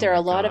I'll bet there are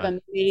a lot of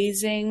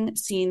amazing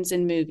scenes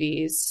in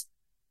movies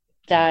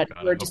that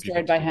were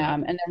destroyed by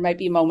him. And there might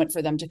be a moment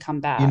for them to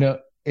come back. You know,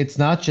 it's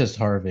not just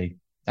Harvey.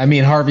 I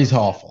mean, Harvey's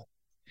awful.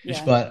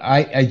 Yeah. But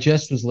I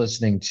just was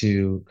listening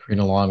to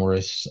Karina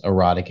Longworth's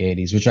Erotic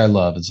 80s, which I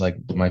love. It's like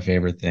my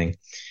favorite thing.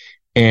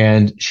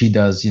 And she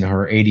does, you know,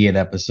 her 88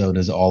 episode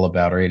is all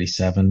about, or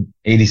 87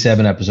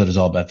 episode is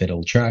all about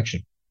Fatal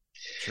Attraction.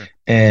 Sure.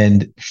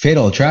 And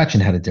Fatal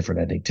Attraction had a different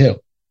ending too,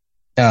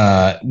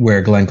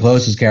 where Glenn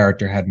Close's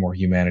character had more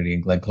humanity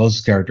and Glenn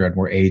Close's character had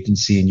more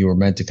agency, and you were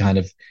meant to kind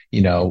of,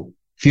 you know,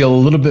 feel a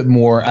little bit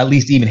more, at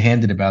least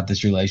even-handed about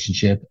this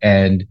relationship,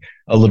 and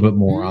a little bit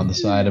more on the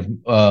side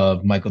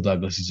of Michael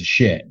Douglas is a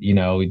shit, you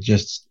know. It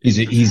just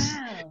he's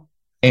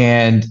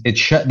and it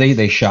shot.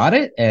 They shot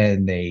it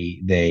and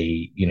they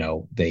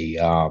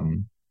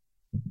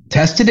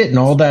tested it and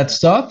all that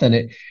stuff, and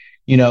it,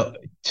 you know.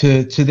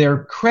 To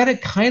their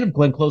credit, kind of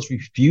Glenn Close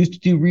refused to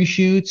do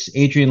reshoots.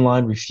 Adrian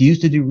Lyne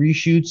refused to do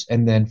reshoots,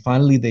 and then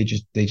finally they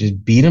just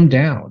beat him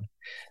down.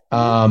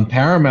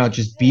 Paramount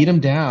just beat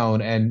him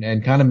down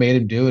and kind of made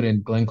him do it.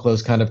 And Glenn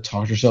Close kind of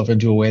talked herself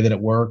into a way that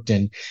it worked,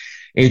 and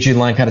Adrian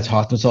Lyne kind of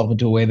talked himself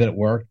into a way that it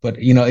worked. But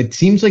you know, it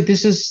seems like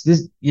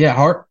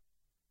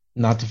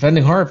not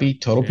defending Harvey,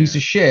 total piece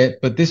of shit,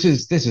 but this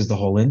is the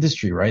whole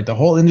industry, right? The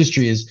whole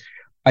industry is,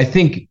 I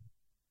think,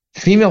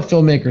 female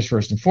filmmakers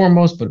first and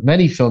foremost, but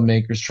many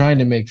filmmakers trying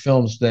to make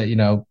films that, you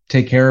know,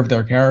 take care of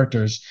their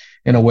characters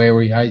in a way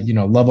where you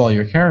know, love all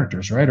your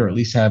characters, right? Or at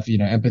least have, you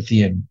know,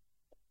 empathy and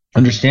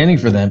understanding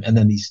for them. And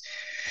then these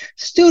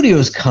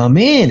studios come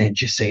in and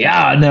just say,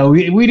 no,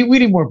 we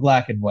need more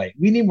black and white.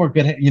 We need more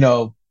good, you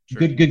know,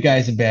 good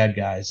guys and bad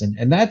guys.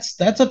 And that's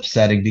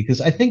upsetting,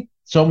 because I think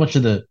so much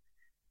of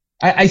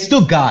I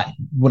still got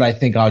what I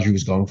think Audrey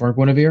was going for in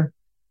Guinevere.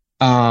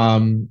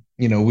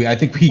 You know, I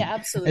think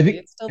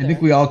absolutely. I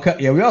think we all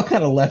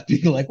kind of left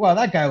being like, wow,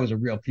 that guy was a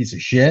real piece of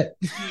shit.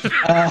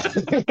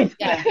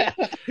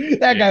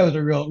 That guy was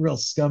a real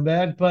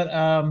scumbag. But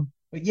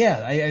But yeah,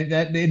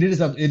 that it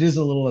is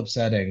a little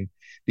upsetting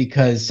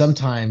because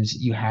sometimes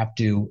you have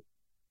to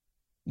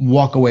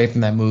walk away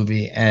from that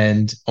movie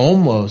and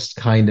almost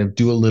kind of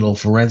do a little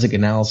forensic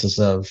analysis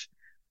of,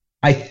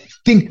 I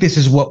think this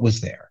is what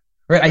was there,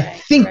 right? I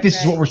think this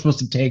is what we're supposed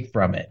to take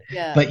from it.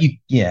 Yeah. But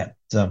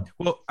so.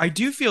 Well, I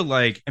do feel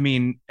like, I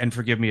mean, and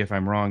forgive me if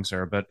I'm wrong,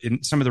 Sarah, but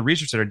in some of the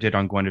research that I did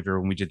on Guinevere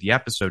when we did the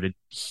episode,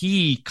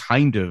 he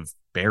kind of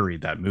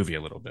buried that movie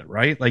a little bit,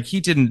 right? Like he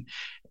didn't,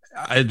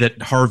 that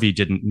Harvey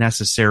didn't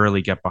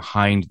necessarily get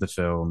behind the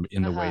film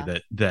in the way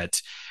that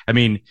I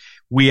mean,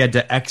 we had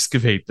to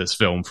excavate this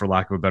film, for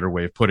lack of a better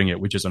way of putting it,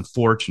 which is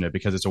unfortunate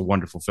because it's a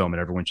wonderful film and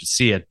everyone should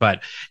see it.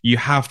 But you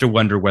have to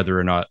wonder whether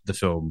or not the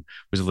film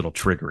was a little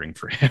triggering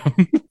for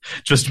him,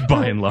 just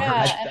by and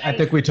large. I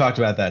think we talked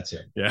about that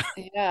too. Yeah.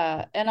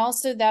 Yeah. And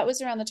also that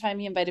was around the time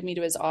he invited me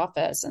to his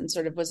office and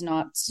sort of was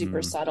not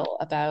super subtle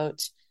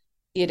about,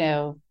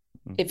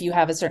 if you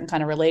have a certain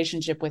kind of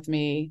relationship with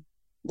me,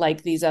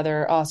 like these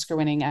other Oscar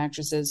winning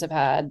actresses have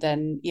had,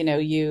 then,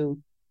 you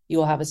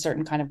will have a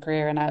certain kind of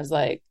career. And I was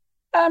like,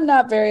 I'm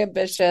not very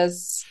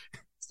ambitious.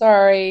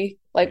 Sorry.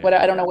 Like what,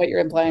 I don't know what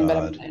you're implying, but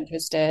I'm not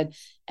interested.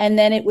 And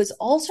then it was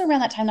also around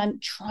that time, I'm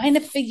trying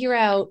to figure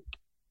out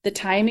the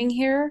timing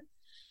here,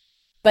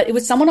 but it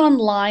was someone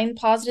online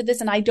posited this,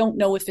 and I don't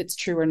know if it's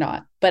true or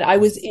not, but I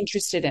was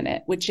interested in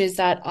it, which is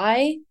that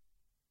I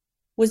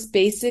was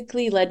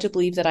basically led to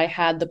believe that I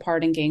had the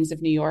part in Gangs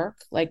of New York.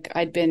 Like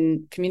I'd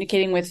been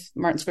communicating with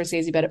Martin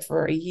Scorsese about it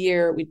for a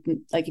year. We'd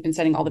been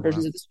sending all the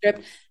versions of the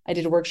script. I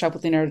did a workshop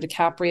with Leonardo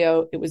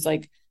DiCaprio. It was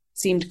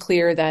seemed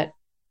clear that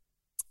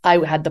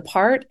I had the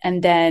part.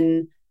 And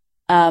then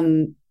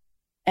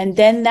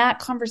that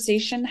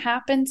conversation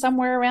happened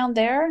somewhere around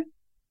there.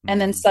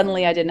 And then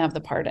suddenly I didn't have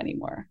the part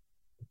anymore.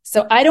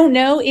 So I don't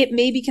know. It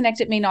may be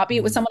connected, may not be.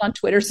 It was someone on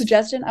Twitter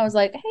suggestion. I was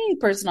like, hey,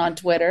 person on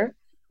Twitter,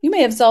 you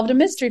may have solved a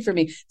mystery for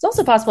me. It's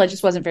also possible I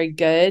just wasn't very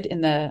good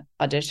in the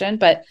audition,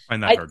 but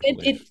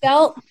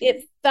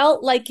it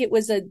felt like it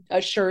was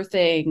a sure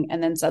thing.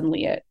 And then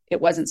suddenly it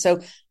wasn't.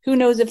 So who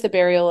knows if the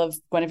burial of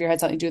Guinevere had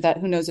something to do with that?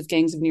 Who knows if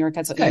Gangs of New York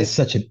had something to do with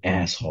that? This guy is such an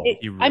asshole.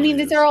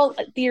 These are all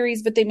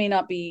theories, but they may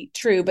not be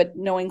true. But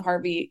knowing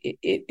Harvey,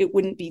 it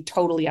wouldn't be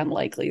totally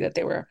unlikely that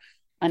they were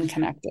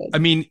unconnected. I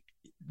mean,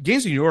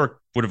 Gangs of New York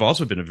would have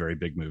also been a very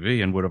big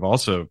movie and would have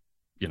also,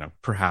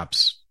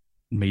 perhaps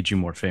made you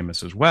more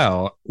famous as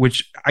well,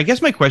 which I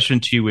guess my question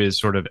to you is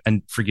sort of,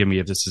 and forgive me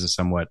if this is a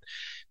somewhat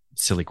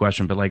silly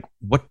question, but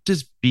what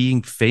does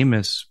being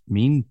famous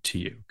mean to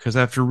you? Because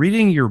after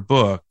reading your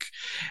book,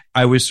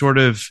 I was sort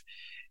of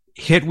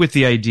hit with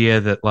the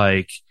idea that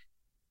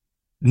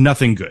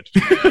nothing good,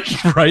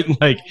 right?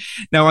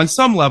 Now on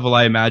some level,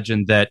 I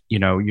imagine that,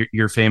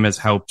 your fame has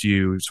helped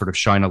you sort of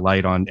shine a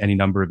light on any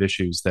number of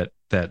issues that,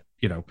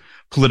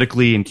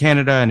 politically in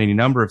Canada and any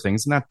number of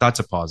things. And that's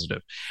a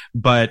positive,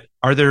 but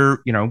are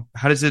there,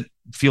 how does it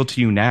feel to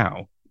you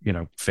now,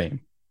 fame?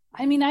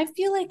 I mean, I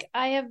feel like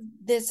I have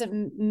this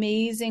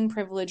amazing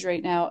privilege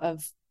right now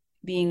of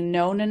being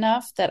known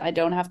enough that I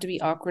don't have to be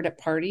awkward at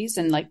parties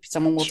and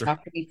someone will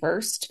talk to me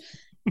first.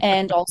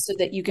 And also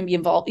that you can be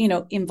involved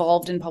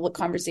in public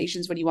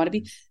conversations when you want to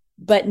be,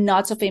 but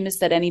not so famous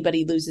that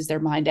anybody loses their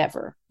mind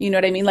ever. You know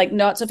what I mean?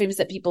 Not so famous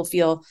that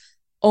people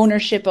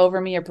ownership over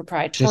me or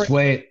proprietary. Just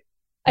wait.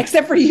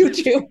 Except for you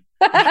two.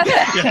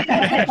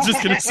 I was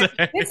just going to say.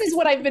 This is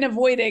what I've been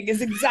avoiding,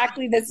 is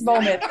exactly this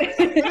moment.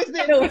 Isn't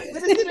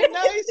it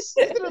nice?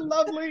 Isn't it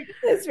lovely?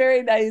 It's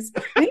very nice.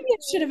 Maybe it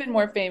should have been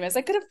more famous.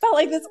 I could have felt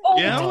like this all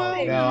the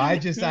time. No,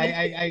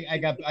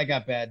 I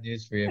got bad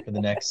news for you for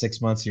the next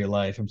 6 months of your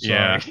life. I'm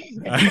sorry.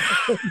 Yeah.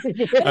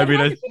 I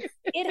mean,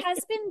 it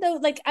has been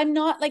though. I'm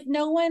not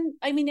no one.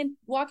 I mean, in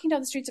walking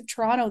down the streets of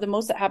Toronto, the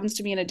most that happens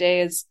to me in a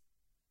day is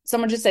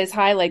someone just says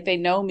hi, they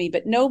know me,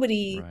 but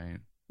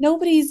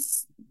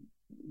nobody's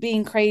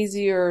being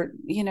crazy or,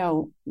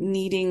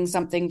 needing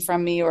something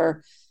from me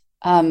or,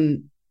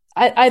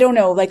 I don't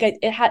know.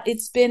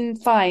 It's been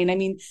fine. I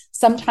mean,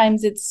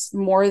 sometimes it's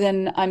more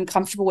than I'm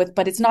comfortable with,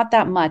 but it's not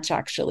that much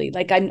actually.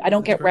 I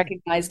don't get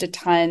recognized a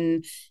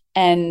ton,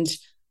 and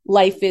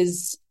life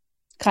is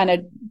kind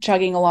of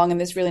chugging along in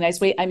this really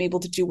nice way. I'm able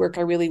to do work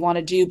I really want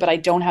to do, but I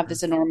don't have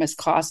this enormous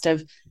cost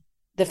of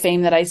the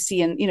fame that I see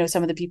in,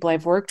 some of the people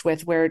I've worked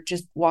with, where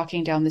just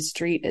walking down the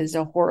street is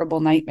a horrible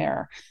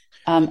nightmare.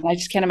 I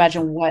just can't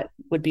imagine what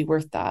would be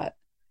worth that.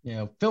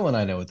 Phil and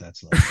I know what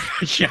that's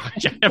like. yeah,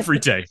 every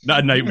day,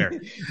 not a nightmare.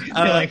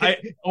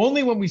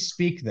 Only when we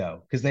speak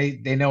though, because they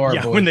know our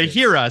voices. When they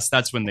hear us,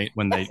 that's when it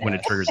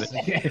triggers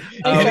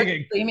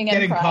it.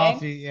 Getting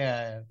coffee.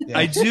 Yeah.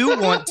 I do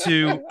want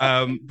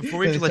to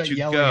before we let you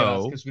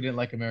go, because we didn't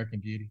like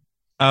American Beauty.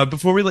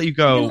 Before we let you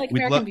go,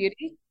 American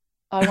Beauty.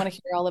 I want to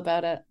hear all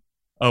about it.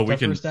 Oh, we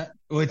can.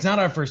 It's not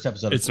our first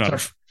episode. It's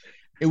not.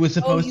 It was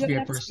supposed to be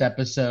our first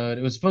episode.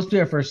 It was supposed to be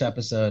our first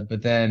episode,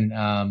 but then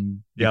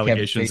the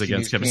allegations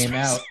against Kevin came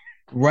out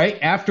right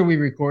after we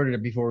recorded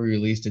it, before we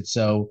released it.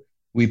 So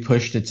we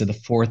pushed it to the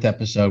 4th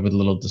episode with a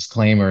little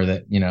disclaimer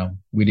that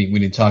we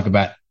didn't talk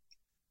about.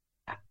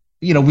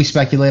 We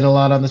speculate a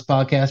lot on this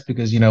podcast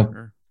because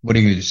What are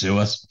you going to do, sue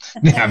us?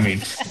 I mean,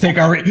 take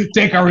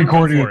our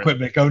recording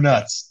equipment, go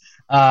nuts.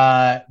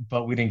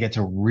 But we didn't get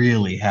to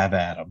really have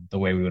Adam the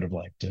way we would have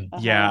liked to.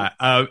 Yeah,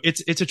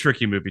 it's a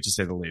tricky movie to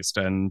say the least,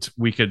 and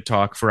we could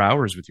talk for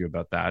hours with you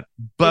about that.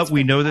 But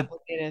we know that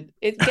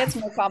it gets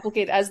more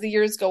complicated as the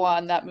years go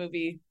on. That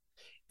movie,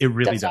 it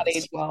really does not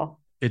age well.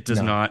 It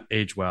does not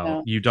age well.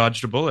 No. You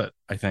dodged a bullet,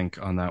 I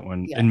think, on that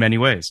one Yeah. in many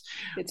ways.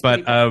 It's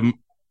But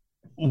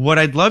what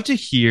I'd love to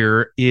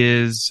hear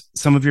is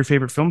some of your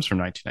favorite films from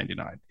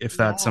 1999, if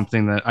that's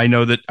something that I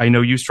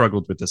know you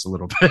struggled with this a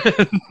little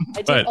bit.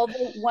 I did,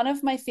 although one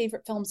of my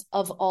favorite films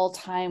of all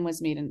time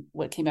was made in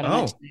what came out in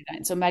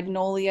 1999. So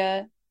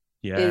Magnolia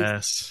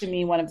is to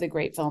me one of the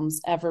great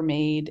films ever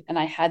made. And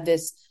I had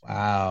this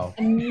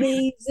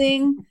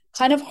amazing,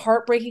 kind of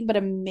heartbreaking, but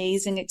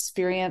amazing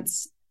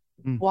experience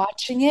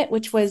watching it,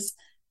 which was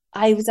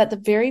I was at the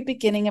very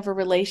beginning of a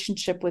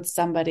relationship with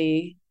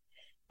somebody,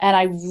 and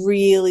I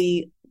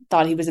really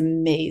thought he was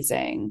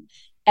amazing.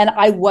 And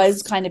I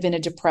was kind of in a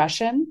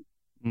depression.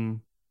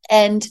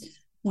 And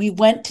we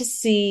went to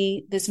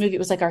see this movie. It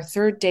was like our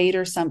third date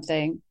or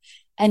something.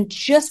 And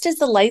just as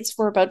the lights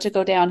were about to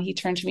go down, he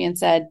turned to me and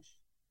said,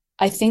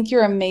 I think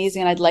you're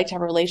amazing and I'd like to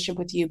have a relationship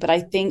with you, but I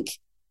think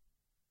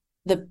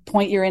the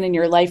point you're in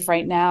your life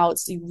right now,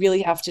 you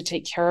really have to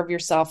take care of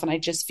yourself. And I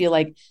just feel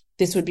like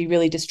this would be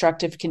really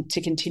destructive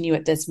to continue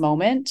at this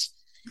moment.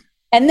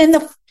 And then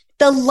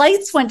the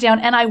lights went down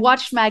and I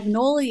watched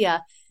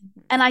Magnolia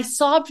and I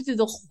sobbed through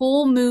the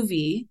whole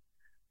movie.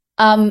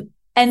 And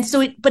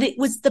so it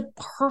was the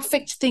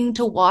perfect thing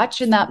to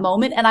watch in that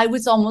moment. And I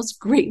was almost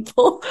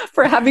grateful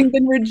for having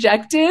been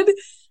rejected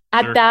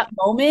at that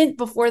moment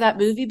before that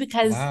movie,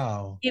 because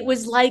it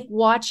was like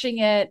watching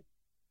it,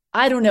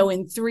 I don't know,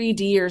 in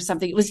 3D or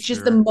something. It was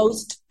just the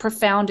most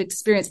profound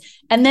experience.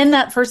 And then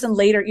that person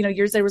later,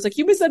 years later was like,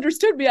 you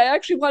misunderstood me. I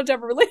actually wanted to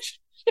have a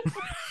relationship.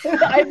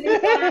 I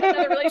had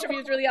another relationship. He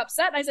was really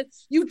upset. And I said,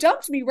 you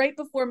dumped me right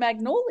before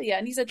Magnolia.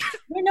 And he said,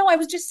 no, I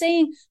was just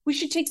saying we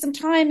should take some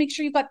time, make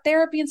sure you've got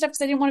therapy and stuff,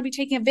 because I didn't want to be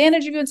taking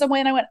advantage of you in some way.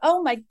 And I went,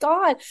 oh my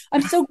God,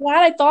 I'm so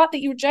glad I thought that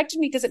you rejected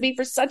me, because it made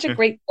for such a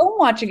great film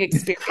watching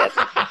experience.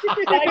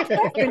 I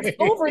preferenced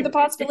over the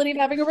possibility of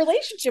having a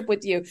relationship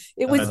with you.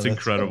 It was That's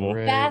incredible.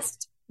 The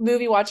best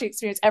movie watching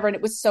experience ever. And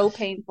it was so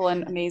painful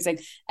and amazing.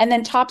 And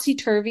then Topsy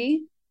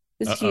Turvy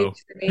was huge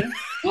for me.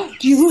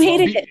 You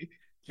hated it.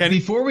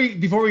 Before we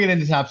get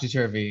into Topsy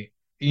Turvy,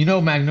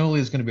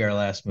 Magnolia is going to be our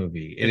last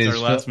movie. It's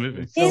our last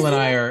movie. Phil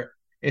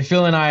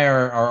and I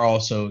are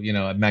also,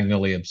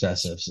 Magnolia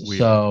obsessives.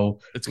 So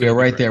we are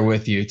right there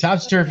with you.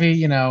 Topsy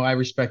Turvy, I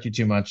respect you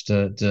too much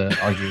to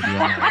argue with you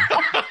on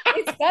that.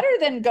 It's better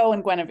than Go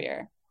and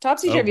Guinevere.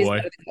 Topsy Turvy is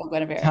better than Go and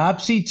Guinevere.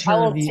 Topsy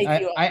Turvy,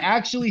 I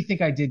actually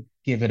think I did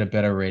give it a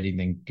better rating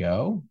than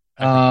Go.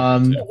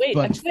 Wait,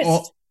 but,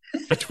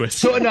 a twist.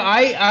 So no,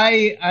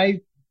 I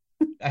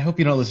hope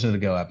you don't listen to the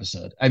Go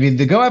episode. I mean,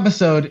 the Go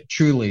episode,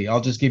 truly,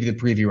 I'll just give you the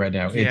preview right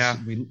now.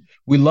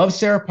 We love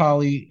Sarah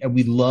Polley and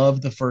we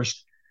love the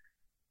first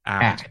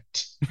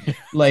act.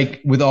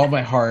 Like, with all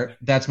my heart.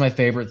 That's my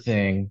favorite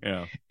thing.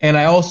 Yeah. And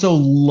I also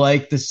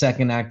like the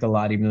second act a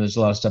lot, even though there's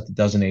a lot of stuff that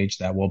doesn't age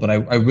that well. But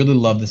I really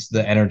love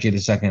the energy of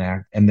the second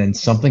act. And then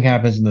something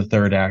happens in the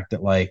third act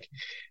that, like,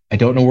 I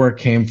don't know where it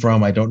came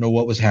from. I don't know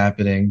what was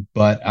happening,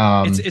 but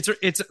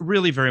it's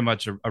really very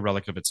much a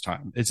relic of its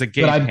time. It's a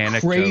gay panic. I'm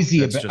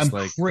crazy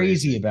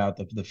about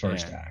the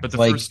first act. But the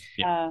first,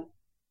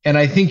 and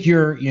I think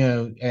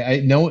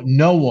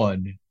no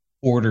one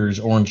orders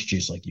orange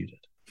juice like you did.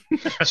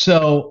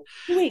 So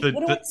wait,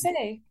 what do I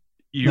say?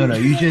 No,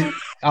 you just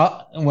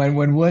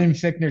when William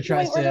Fichtner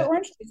tries to.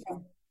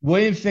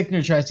 William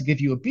Fichtner tries to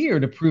give you a beer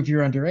to prove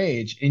you're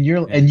underage, and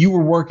you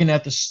were working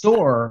at the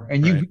store,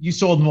 and you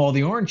sold them all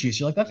the orange juice.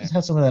 You're like, let's just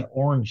have some of that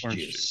orange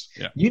juice.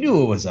 Yeah. You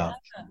knew it was up.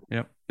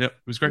 Yep, it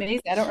was great.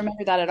 Amazing. I don't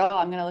remember that at all.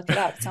 I'm gonna look it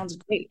up. It sounds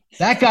great.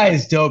 That guy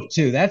is dope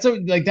too. That's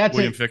William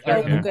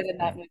Fichtner. Good in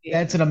that movie.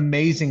 That's an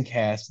amazing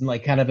cast and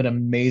like kind of an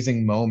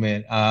amazing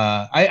moment.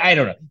 I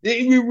don't know.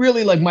 We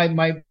really like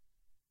my.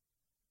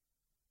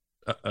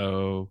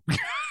 Uh-oh.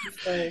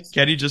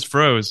 Kenny just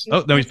froze.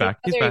 Oh no, he's back.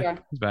 He's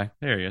back.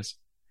 There he is.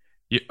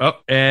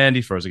 And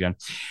he froze again.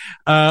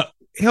 There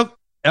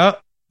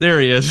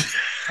he is.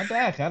 I'm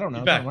back. I don't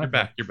know.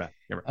 You're back.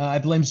 I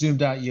blame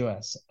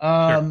Zoom.us.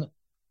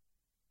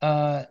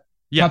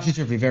 Topsy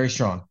Turvy, very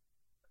strong.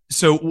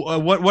 So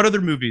what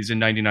other movies in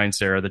 99,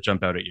 Sarah, that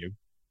jump out at you?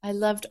 I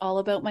loved All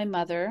About My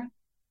Mother.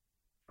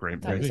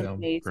 Great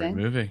movie.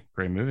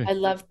 Great movie. I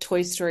loved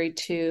Toy Story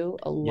 2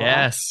 a lot.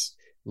 Yes.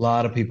 A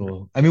lot of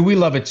people. I mean, we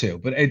love it too,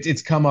 but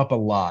it's come up a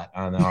lot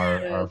on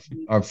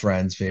our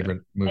friends'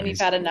 favorite movies. And you've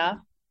had enough?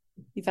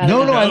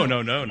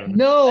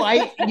 No.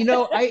 I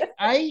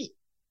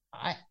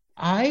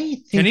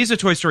think Kenny's a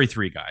Toy Story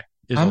 3 guy.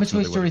 I'm a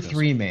Toy Story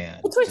 3 man.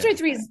 Well, Toy Story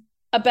 3 is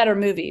a better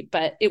movie,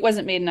 but it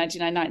wasn't made in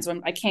 1999,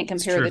 so I can't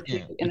compare the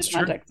two in the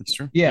context. It's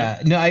true.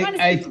 Yeah, no,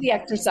 I the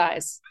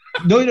exercise.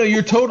 No,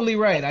 you're totally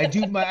right. I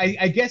do.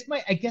 I guess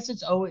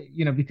it's always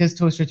because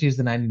Toy Story 2 is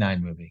the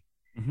 99 movie.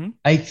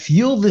 I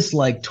feel this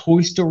like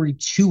Toy Story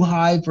 2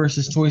 hype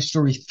versus Toy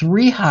Story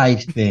 3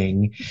 hype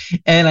thing.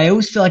 And I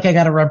always feel like I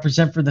got to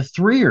represent for the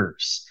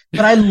threeers.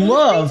 But I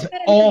love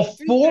all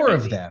four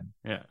of them.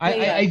 Yeah.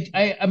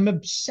 I'm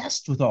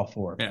obsessed with all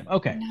four of them.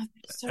 Okay. No,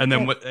 so And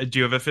then good. what? Do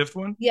you have a fifth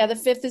one? Yeah, the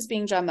fifth is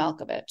being John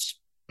Malkovich.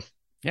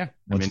 Yeah.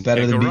 What's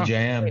better than can't go wrong.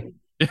 BJM?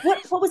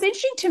 What was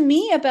interesting to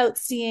me about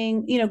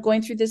seeing,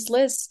 going through this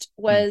list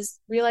was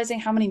realizing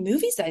how many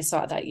movies I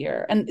saw that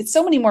year. And it's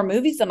so many more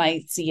movies than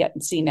I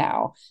see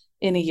now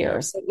in a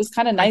year. So it was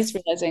kind of nice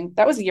realizing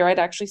that was a year I'd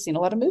actually seen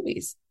a lot of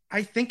movies.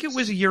 I think it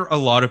was a year a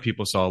lot of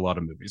people saw a lot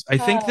of movies. I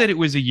think that it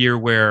was a year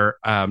where,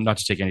 not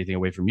to take anything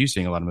away from you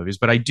seeing a lot of movies,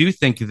 but I do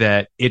think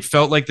that it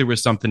felt like there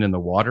was something in the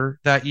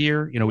water that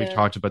year. We've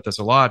talked about this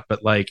a lot,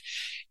 but like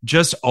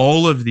just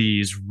all of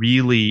these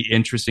really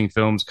interesting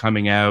films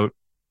coming out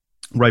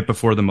right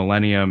before the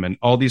millennium and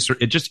all these,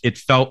 it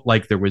felt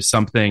like there was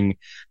something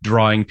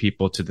drawing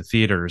people to the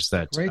theaters.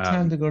 That great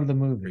time to go to the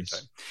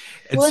movies.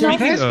 Well,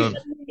 independent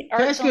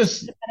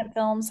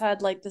films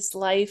had like this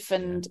life,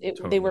 and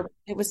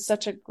it was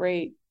such a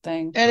great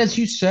thing. And as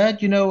you said,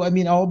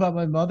 All About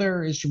My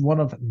Mother is one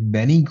of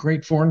many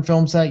great foreign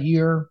films that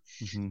year.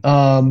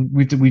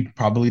 We've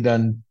probably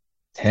done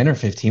 10 or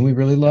 15 we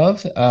really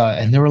love,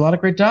 and there were a lot of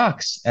great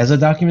docs as a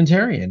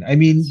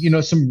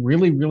documentarian. Some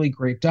really, really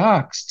great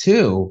docs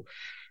too.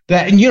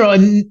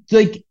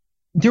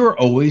 There were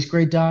always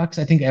great docs.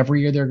 I think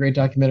every year there are great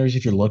documentaries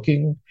if you're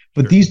looking,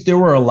 but there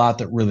were a lot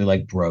that really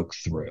like broke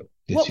through.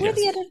 What were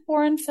the other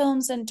foreign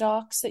films and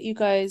docs that you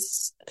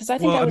guys? Because I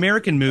think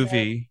American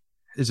Movie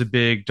is a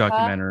big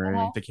documentary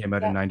that came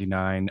out in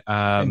 '99.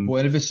 And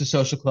Buena Vista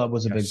Social Club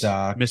was a big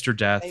doc. Mr.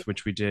 Death,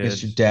 which we did.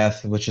 Mr.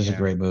 Death, which is a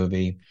great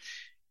movie.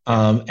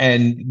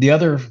 And the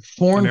other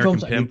foreign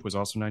films, Pimp was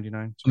also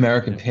 99.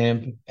 American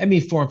Pimp.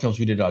 Foreign films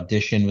we did.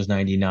 Audition was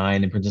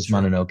 99, and Princess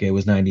Mononoke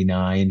was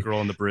 99. Girl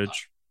on the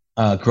Bridge.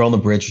 Girl on the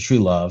Bridge, which we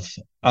love.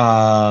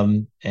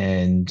 And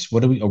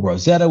what do we?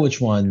 Rosetta, which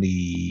won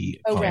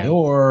the Palme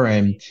d'Or,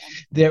 and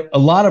there a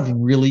lot of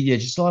really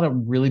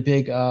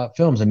big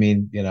films.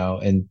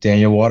 And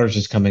Daniel Waters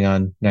is coming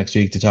on next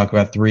week to talk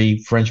about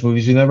 3 French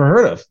movies we've never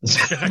heard of.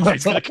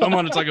 He's going to come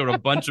on and talk about a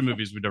bunch of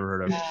movies we've never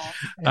heard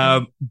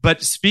of.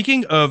 But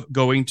speaking of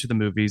going to the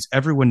movies,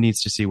 everyone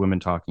needs to see Women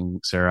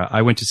Talking, Sarah.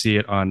 I went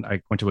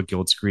to a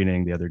guild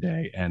screening the other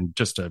day, and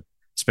just a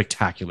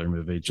spectacular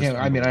movie.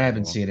 I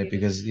haven't seen it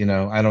because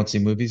I don't see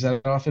movies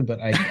that often,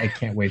 but I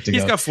can't wait to go.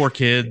 He's got 4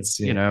 kids.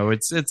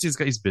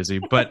 He's busy.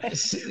 But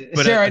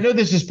Sarah, I know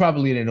this is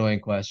probably an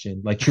annoying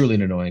question, like truly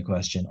an annoying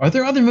question. Are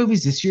there other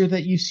movies this year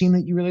that you've seen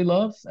that you really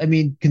love?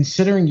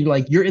 Considering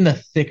you're in the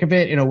thick of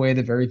it in a way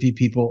that very few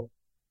people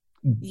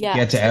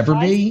get to ever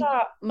be. I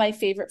saw my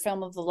favorite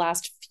film of the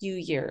last few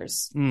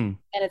years, and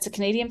it's a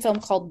Canadian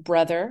film called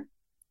Brother,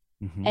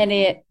 and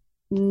it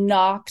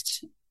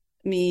knocked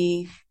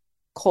me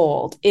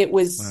cold. It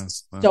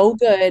was so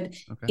good.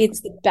 Okay.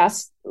 It's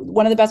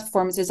one of the best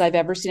performances I've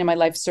ever seen in my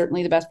life.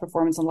 Certainly the best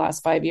performance in the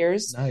last 5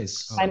 years.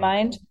 Nice. In my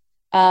mind,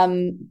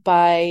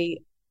 by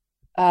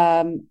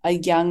a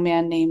young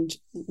man named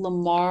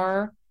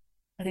Lamar.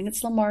 I think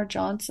it's Lamar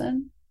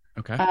Johnson.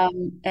 Okay.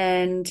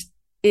 And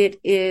it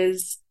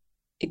is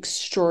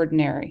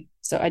extraordinary.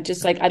 So I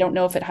just I don't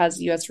know if it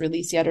has US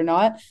release yet or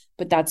not,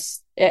 but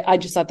I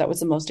just thought that was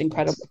the most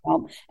incredible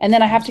film. And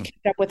then I have to catch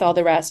up with all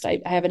the rest. I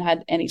haven't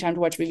had any time to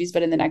watch movies,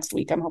 but in the next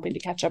week, I'm hoping to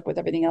catch up with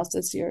everything else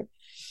this year.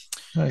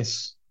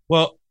 Nice.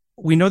 Well,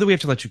 we know that we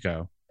have to let you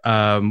go.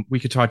 We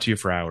could talk to you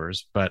for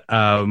hours, but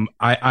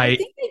I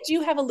think I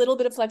do have a little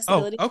bit of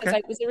flexibility because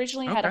I was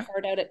originally had a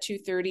hard out at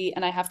 2:30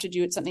 and I have to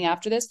do it something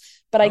after this,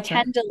 but I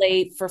can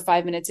delay for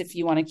 5 minutes if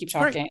you want to keep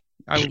talking.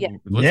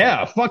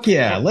 Fuck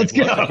yeah. Let's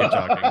go.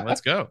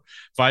 Let's go.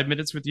 5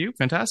 minutes with you.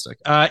 Fantastic.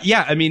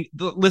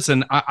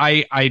 Listen,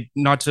 I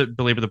not to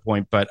belabor the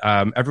point, but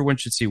everyone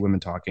should see Women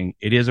Talking.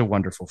 It is a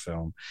wonderful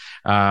film.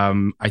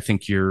 I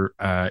think you're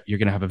going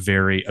to have a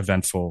very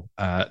eventful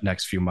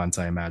next few months,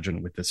 I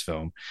imagine, with this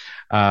film.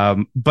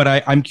 But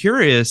I'm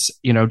curious,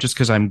 just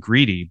because I'm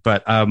greedy,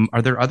 but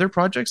are there other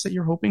projects that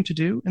you're hoping to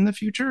do in the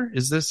future?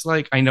 Is this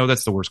I know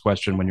that's the worst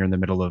question when you're in the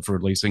middle of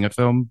releasing a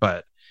film,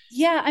 but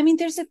yeah,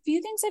 there's a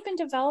few things I've been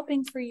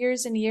developing for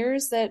years and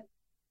years that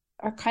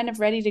are kind of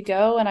ready to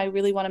go and I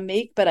really want to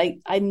make, but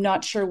I'm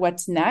not sure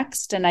what's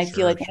next. And I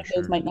feel like one of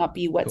those might not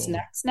be what's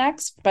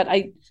next, but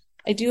I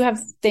do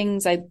have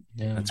things I'd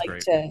like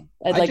to.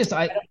 I'm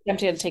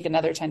tempted to take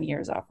another 10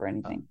 years off or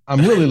anything.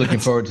 I'm really looking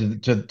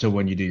forward to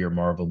when you do your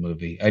Marvel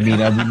movie. I know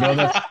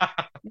that's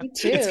me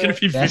too. It's going to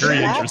be very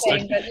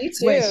interesting. But me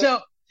too. Wait, so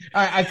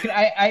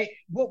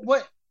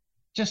what?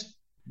 Just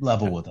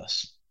level with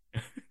us.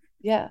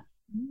 Yeah.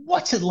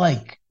 What's it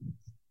like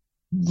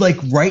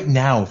right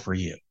now for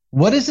you?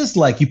 What is this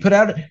like? You put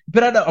out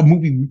a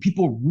movie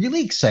people are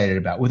really excited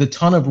about with a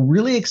ton of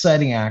really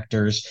exciting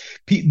actors.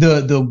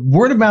 The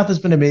word of mouth has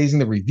been amazing.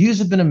 The reviews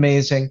have been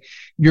amazing.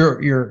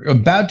 You're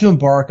about to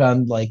embark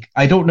on, like,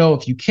 I don't know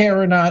if you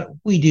care or not.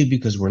 We do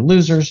because we're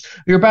losers.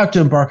 You're about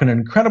to embark on an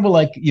incredible,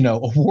 like,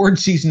 award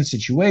season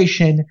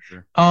situation.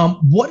 Sure.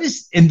 What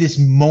is in this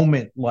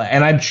moment like?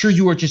 And I'm sure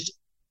you are just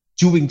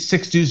doing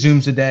 60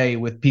 Zooms a day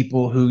with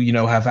people who,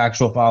 have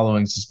actual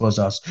followings as opposed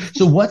to us.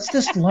 So what's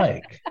this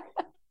like?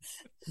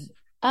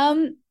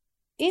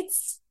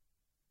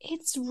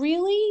 It's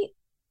really,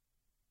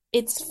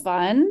 it's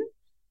fun.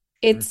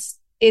 It's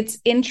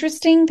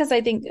interesting because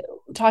I think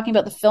talking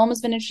about the film has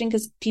been interesting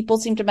because people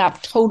seem to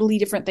map totally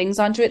different things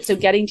onto it. So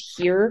getting to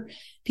hear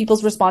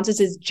people's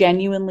responses is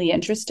genuinely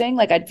interesting.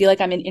 Like, I feel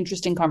like I'm in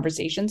interesting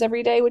conversations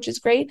every day, which is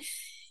great.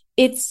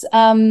 It's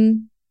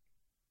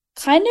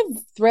kind of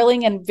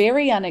thrilling and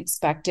very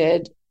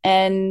unexpected.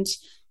 And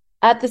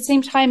at the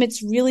same time,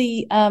 it's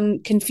really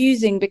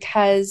confusing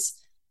because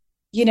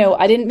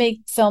I didn't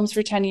make films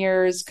for 10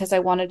 years because I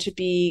wanted to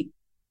be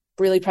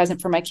really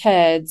present for my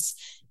kids.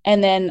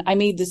 And then I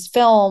made this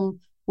film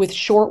with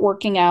short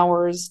working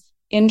hours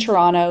in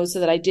Toronto so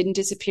that I didn't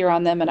disappear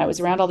on them and I was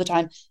around all the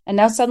time. And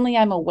now suddenly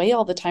I'm away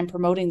all the time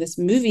promoting this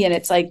movie. And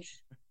it's like,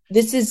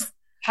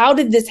 how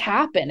did this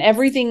happen?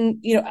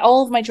 Everything,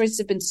 all of my choices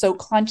have been so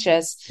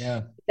conscious.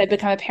 Yeah. I've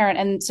become a parent.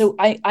 And so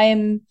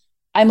I'm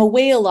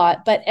away a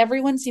lot, but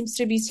everyone seems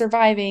to be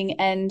surviving.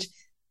 And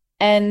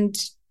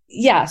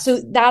yeah, so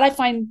that I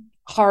find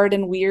hard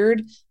and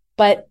weird,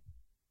 but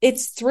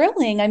it's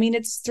thrilling. I mean,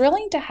 it's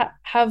thrilling to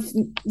have,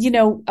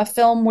 a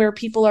film where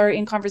people are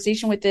in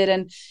conversation with it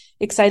and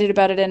excited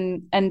about it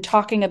and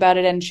talking about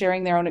it and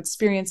sharing their own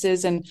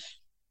experiences. And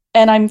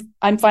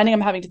I'm finding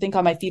I'm having to think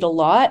on my feet a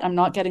lot. I'm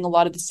not getting a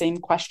lot of the same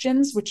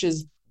questions, which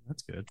is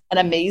that's good. An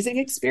amazing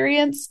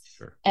experience.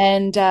 Sure.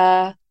 And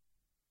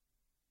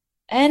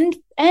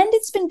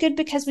it's been good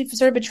because we've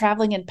sort of been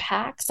traveling in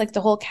packs, like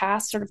the whole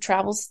cast sort of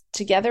travels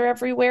together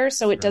everywhere.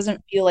 So it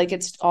doesn't feel like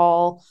it's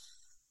all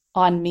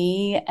on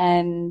me.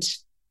 And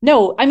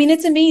no, I mean,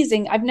 it's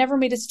amazing. I've never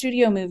made a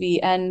studio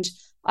movie and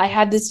I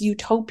had this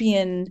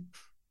utopian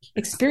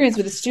experience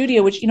with a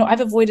studio, which,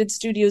 I've avoided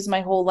studios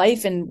my whole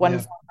life in one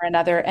form or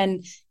another.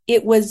 And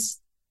it was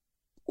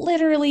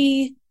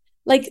literally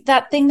like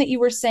that thing that you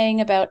were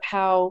saying about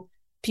how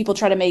people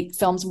try to make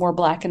films more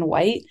black and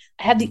white.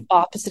 I had the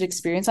opposite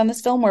experience on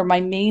this film where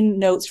my main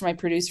notes from my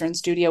producer in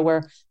studio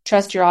were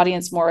trust your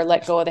audience more,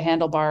 let go of the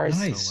handlebars.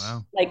 Nice. Oh,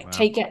 wow. Like Wow.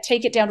 take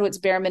it down to its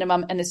bare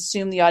minimum and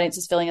assume the audience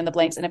is filling in the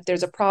blanks. And if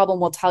there's a problem,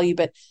 we'll tell you,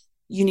 but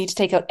you need to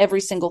take out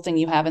every single thing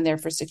you have in there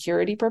for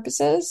security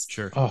purposes.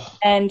 Sure. Oh,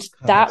 And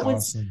God, that that's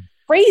was awesome.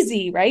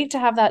 crazy, right? To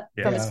have that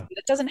from a Yeah. studio.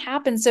 It doesn't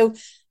happen. So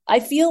I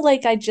feel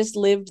like I just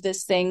lived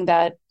this thing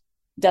that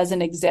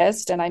doesn't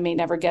exist and I may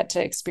never get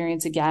to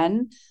experience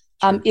again.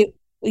 Sure.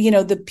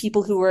 The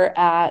people who were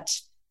at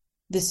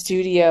the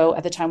studio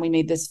at the time we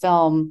made this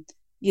film,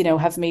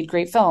 have made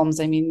great films.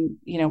 I mean,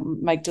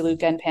 Mike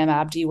DeLuca and Pam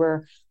Abdi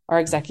were our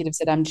executives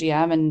at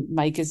MGM, and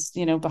Mike is,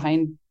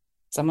 behind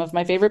some of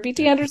my favorite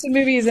P.T. Anderson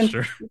movies. And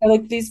Sure.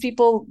 like these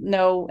people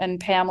know, and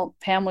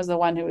Pam was the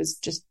one who was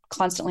just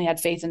constantly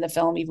had faith in the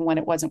film, even when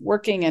it wasn't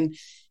working, and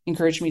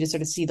encouraged me to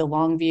sort of see the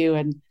long view.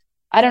 And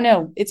I don't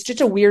know, it's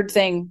just a weird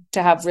thing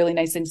to have really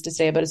nice things to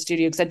say about a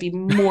studio because I'd be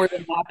more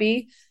than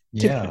happy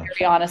to be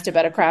very honest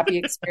about a crappy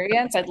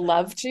experience. I'd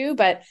love to,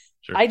 but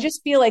Sure. I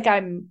just feel like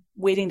I'm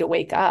waiting to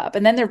wake up.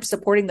 And then they're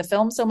supporting the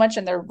film so much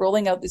and they're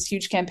rolling out this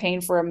huge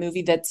campaign for a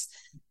movie that's,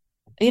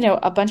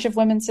 a bunch of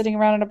women sitting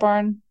around in a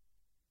barn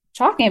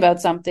talking about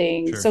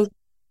something. Sure. So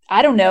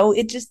I don't know.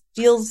 It just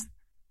feels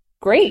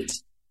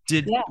great.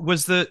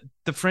 Was the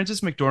Frances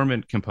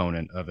McDormand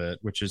component of it,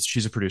 which is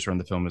she's a producer on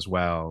the film as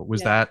well,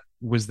 was that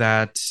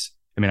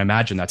I mean, I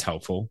imagine that's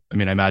helpful. I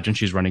mean, I imagine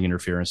she's running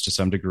interference to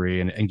some degree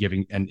and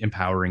giving and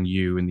empowering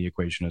you in the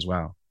equation as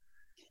well.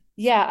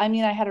 Yeah. I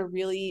mean, I had a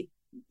really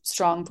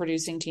strong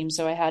producing team.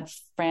 So I had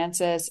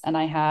Frances and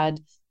I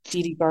had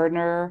Dee Dee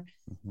Gardner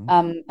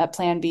at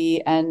Plan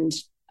B, and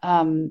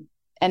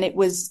it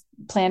was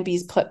Plan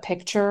B's put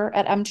picture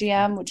at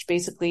MGM, which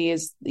basically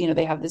is,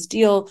 they have this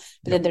deal,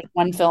 but then there's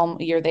one film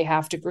a year they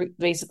have to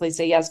basically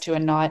say yes to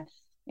and not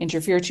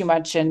interfere too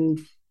much. And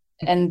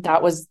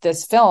that was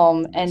this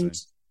film.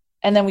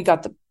 And then we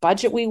got the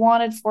budget we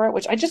wanted for it,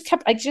 which I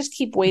just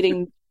keep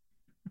waiting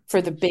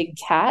for the big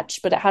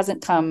catch, but it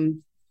hasn't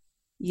come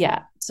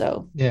yet.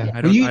 So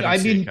I don't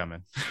see it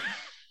coming.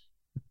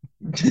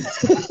 I'm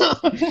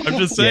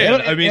just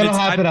saying. It'll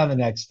happen on the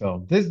next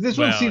film. This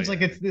one seems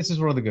like this is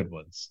one of the good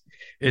ones.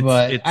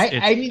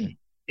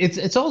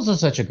 It's also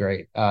such a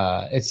great.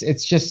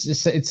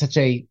 It's such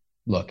a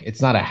look. It's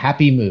not a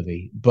happy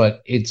movie,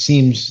 but it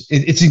seems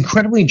it's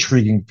incredibly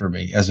intriguing for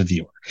me as a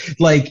viewer.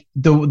 Like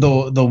the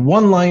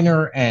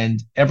one-liner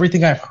and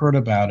everything I've heard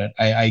about it,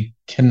 I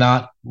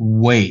cannot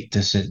wait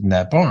to sit in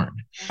that barn.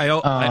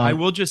 I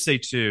will just say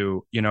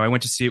too, I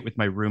went to see it with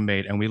my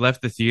roommate and we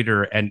left the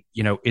theater and,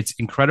 it's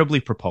incredibly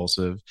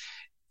propulsive.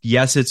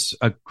 yes, it's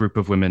a group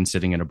of women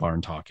sitting in a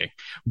barn talking,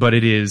 but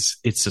it's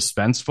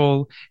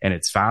suspenseful and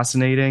it's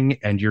fascinating,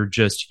 and you're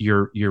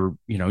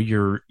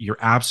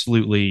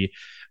absolutely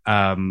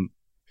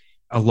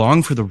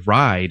along for the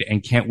ride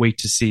and can't wait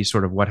to see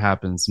sort of what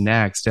happens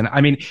next. And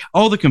I mean,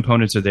 all the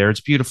components are there.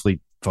 It's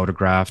beautifully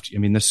photographed. I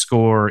mean, the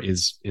score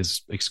is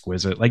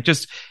exquisite. Like,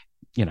 just,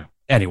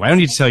 anyway, I don't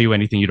need to tell you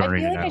anything you don't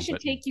already know. I should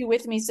take you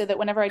with me so that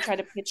whenever I try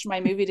to pitch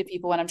my movie to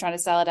people, when I'm trying to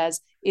sell it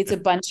as it's a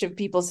bunch of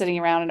people sitting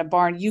around in a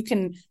barn, you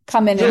can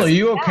come in. Jill, are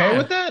you okay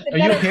with that? Are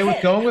you okay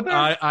with going with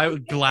that? I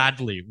would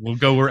gladly will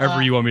go wherever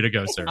you want me to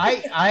go, sir.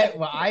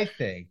 I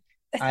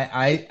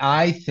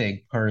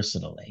think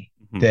personally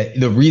that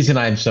the reason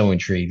I'm so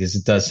intrigued is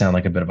it does sound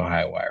like a bit of a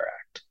high wire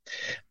act.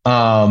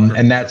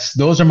 And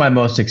those are my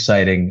most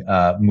exciting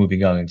movie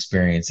going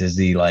experiences.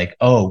 The like,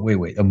 oh,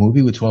 wait, a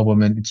movie with 12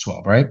 women, it's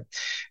 12, right?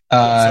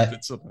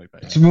 Something like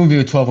that. It's a movie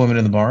with 12 women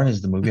in the barn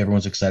is the movie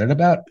everyone's excited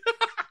about.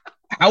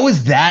 How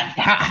is that?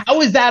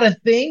 How is that a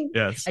thing?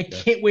 Yes. I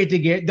can't wait to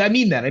get. I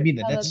mean that.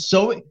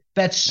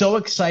 That's so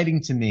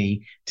exciting to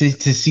me to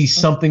see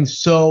something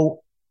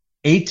so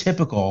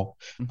atypical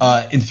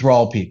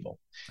enthrall people.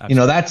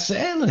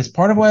 Absolutely. That's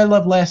part of why I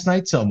love Last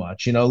Night so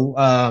much.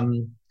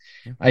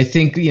 I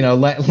think, you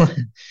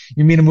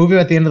mean a movie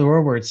at the end of the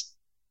world where it's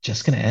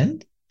just going to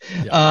end?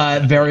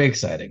 Yeah. Very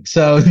exciting.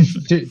 So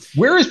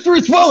where is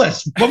Bruce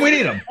Willis when we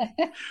need him?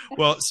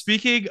 Well,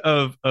 speaking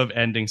of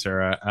ending,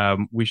 Sarah,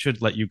 we should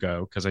let you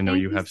go because I know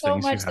you have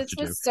things you have to do.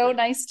 This was so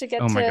nice to get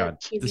to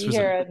this be was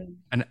here.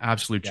 An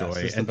absolute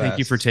joy. And thank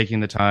you for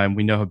taking the time.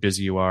 We know how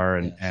busy you are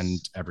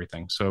and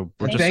everything. So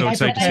we're just so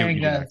excited to see what you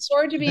do next. I look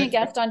forward to being a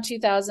guest on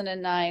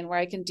 2009 where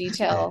I can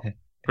detail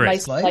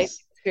my life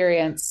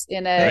experience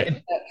in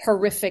a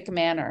horrific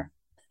manner.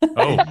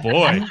 Oh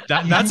boy,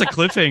 that's a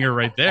cliffhanger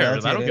right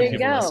there. That'll get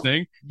people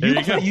listening. There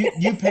you go.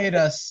 You paid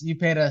us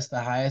the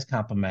highest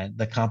compliment,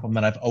 the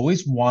compliment I've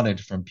always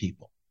wanted from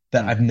people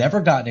that I've never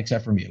gotten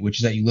except from you, which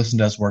is that you listen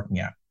to us working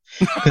out.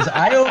 Because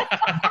I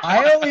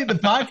only the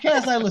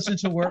podcasts I listen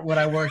to when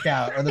I work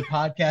out are the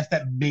podcasts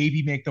that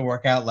maybe make the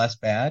workout less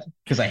bad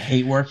because I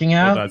hate working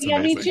out. Well,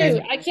 yeah, me too.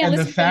 I can't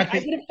listen to it. I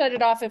could have shut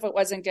it off if it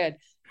wasn't good.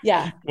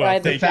 Yeah. Well,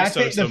 the fact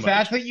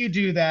that you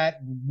do that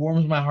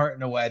warms my heart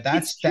in a way.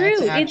 That's true.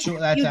 You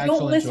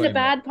don't listen to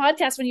bad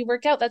podcasts when you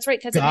work out. That's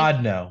right.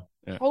 God, no.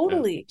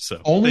 Totally. Yeah. So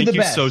only thank the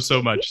you best.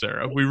 so much,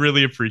 Sarah. We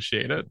really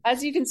appreciate it.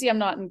 As you can see, I'm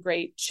not in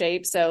great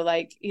shape. So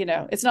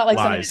it's not like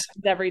something happens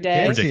every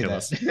day.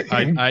 Ridiculous. It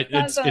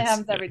happens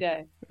every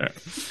day. Yeah.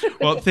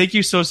 Well, thank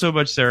you so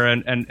much,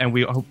 Sarah. And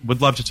we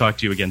would love to talk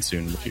to you again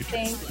soon in the future.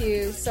 Thank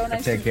you. So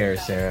nice. Take care,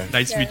 Sarah.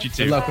 Nice to meet you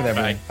too. Good luck with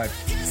everything. Bye.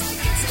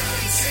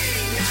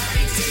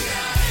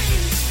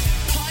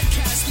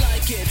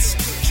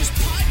 Just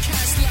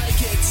podcast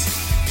like it.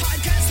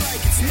 Podcast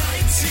like it's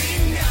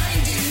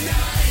 1999.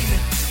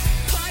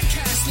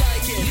 Podcast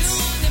like it. You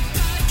want a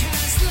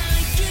podcast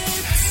like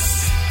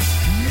it's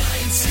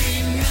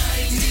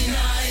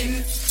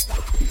 1999.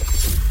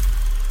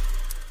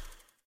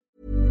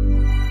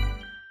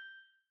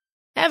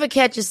 Ever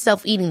catch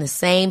yourself eating the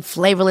same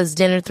flavorless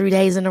dinner 3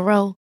 days in a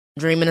row?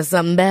 Dreaming of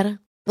something better?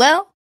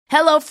 Well,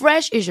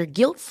 HelloFresh is your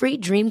guilt-free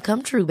dream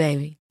come true,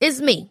 baby.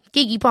 It's me,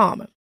 Keke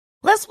Palmer.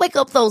 Let's wake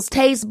up those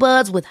taste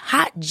buds with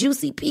hot,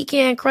 juicy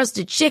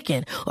pecan-crusted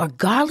chicken or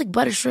garlic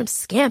butter shrimp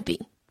scampi.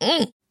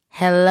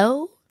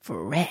 Hello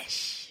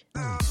Fresh.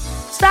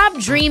 Stop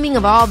dreaming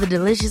of all the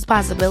delicious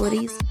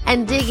possibilities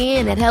and dig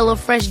in at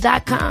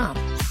HelloFresh.com.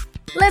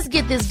 Let's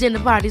get this dinner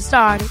party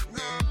started.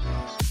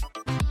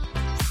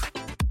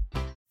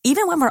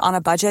 Even when we're on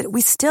a budget,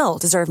 we still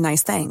deserve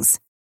nice things.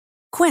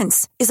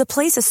 Quince is a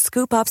place to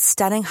scoop up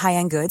stunning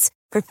high-end goods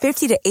for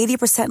 50 to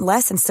 80%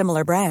 less than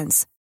similar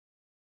brands.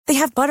 They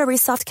have buttery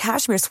soft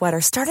cashmere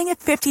sweaters starting at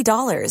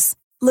 $50,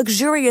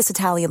 luxurious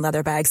Italian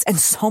leather bags, and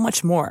so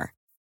much more.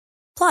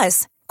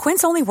 Plus,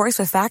 Quince only works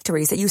with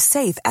factories that use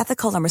safe,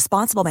 ethical, and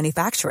responsible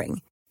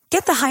manufacturing.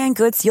 Get the high-end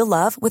goods you'll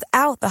love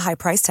without the high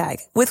price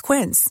tag with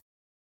Quince.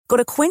 Go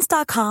to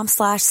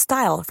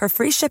quince.com/style for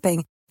free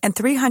shipping and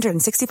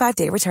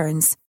 365-day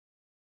returns.